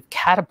 years, we have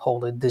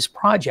catapulted this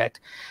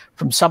project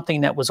from something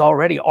that was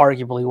already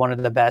arguably one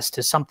of the best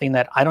to something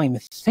that I don't even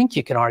think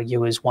you can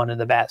argue is one of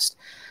the best.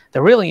 The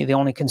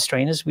only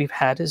constraint is we've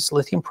had is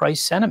lithium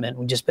price sentiment.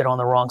 We've just been on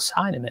the wrong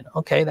side of it.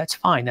 Okay, that's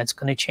fine. That's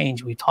going to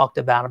change. We talked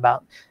about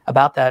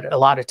that a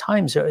lot of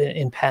times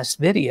in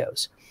past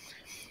videos.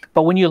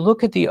 But when you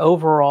look at the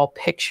overall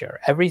picture,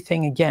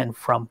 everything, again,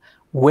 from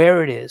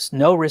where it is,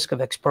 no risk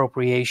of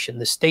expropriation,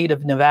 the state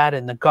of Nevada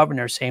and the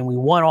governor saying we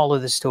want all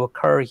of this to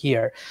occur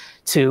here,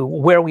 to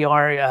where we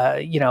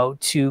are,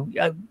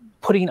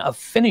 putting a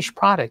finished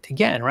product,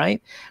 again,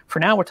 right? For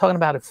now, we're talking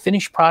about a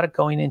finished product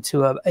going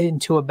into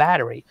a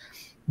battery.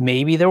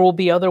 Maybe there will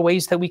be other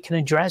ways that we can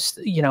address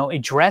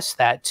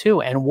that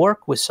too, and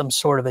work with some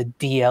sort of a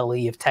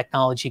DLE if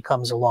technology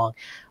comes along.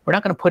 We're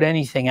not going to put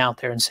anything out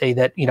there and say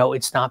that,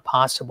 it's not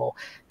possible.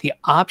 The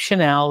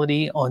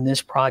optionality on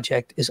this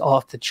project is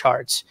off the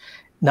charts,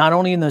 not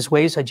only in those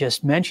ways I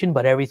just mentioned,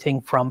 but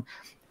everything from,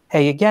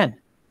 hey, again,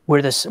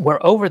 we're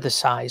over the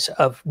size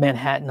of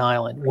Manhattan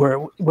Island.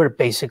 We're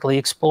basically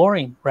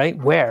exploring, right?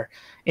 Where?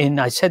 And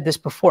I said this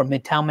before,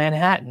 Midtown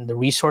Manhattan, the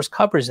resource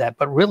covers that.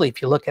 But really,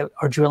 if you look at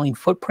our drilling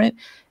footprint,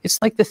 it's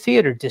like the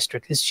theater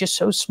district. It's just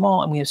so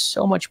small, and we have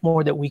so much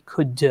more that we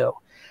could do.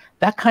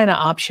 That kind of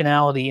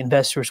optionality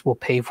investors will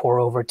pay for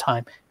over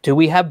time. Do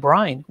we have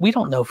brine? We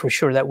don't know for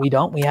sure that we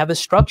don't. We have a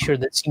structure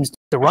that seems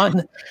to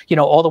run,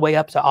 all the way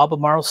up to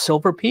Albemarle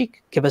Silver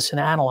Peak. Give us an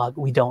analog.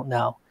 We don't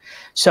know.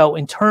 So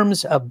in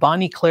terms of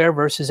Bonnie Claire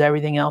versus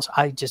everything else,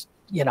 I just,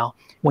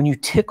 when you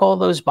tick all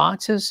those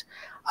boxes,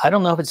 I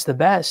don't know if it's the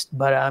best,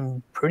 but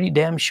I'm pretty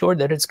damn sure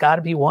that it's got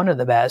to be one of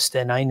the best.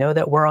 And I know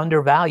that we're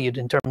undervalued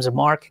in terms of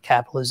market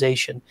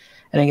capitalization.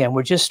 And again,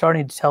 we're just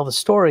starting to tell the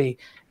story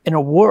in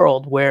a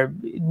world where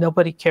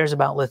nobody cares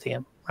about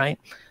lithium, right?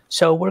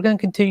 So we're going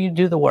to continue to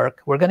do the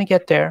work. We're going to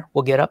get there.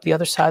 We'll get up the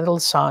other side of the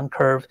Lassonde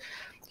curve.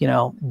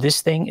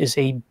 This thing is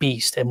a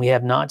beast, and we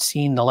have not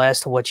seen the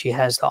last of what she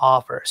has to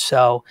offer.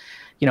 So,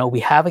 we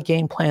have a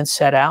game plan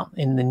set out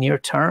in the near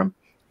term.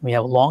 We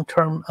have a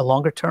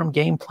longer term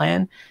game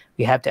plan.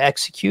 We have to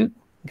execute,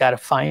 got to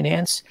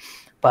finance.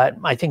 But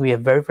I think we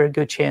have very, very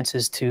good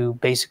chances to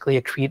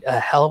basically accrete a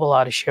hell of a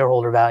lot of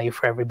shareholder value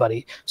for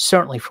everybody,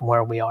 certainly from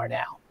where we are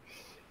now.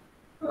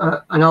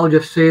 And I'll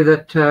just say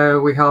that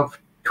we have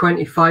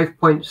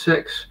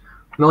 25.6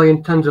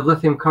 million tons of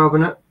lithium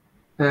carbonate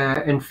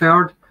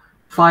inferred,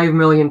 5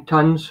 million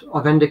tons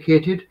of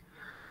indicated,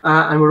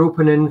 and we're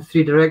open in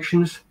 3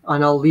 directions.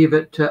 And I'll leave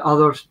it to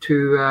others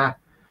to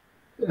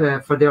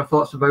for their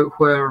thoughts about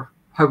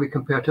how we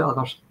compare to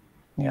others.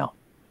 Yeah.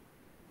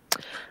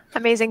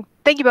 Amazing.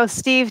 Thank you both,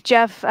 Steve,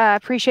 Jeff.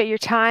 Appreciate your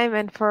time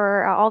and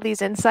for all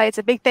these insights.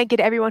 A big thank you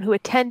to everyone who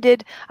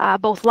attended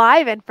both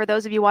live and for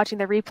those of you watching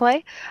the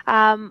replay.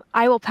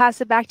 I will pass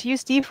it back to you,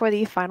 Steve, for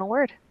the final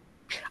word.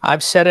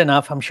 I've said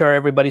enough. I'm sure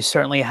everybody's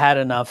certainly had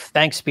enough.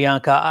 Thanks,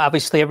 Bianca.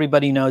 Obviously,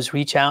 everybody knows,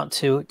 reach out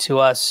to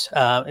us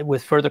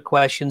with further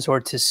questions, or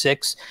to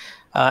Six,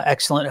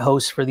 excellent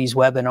hosts for these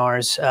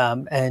webinars,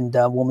 and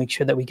we'll make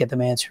sure that we get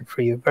them answered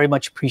for you. Very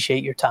much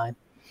appreciate your time.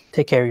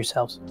 Take care of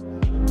yourselves.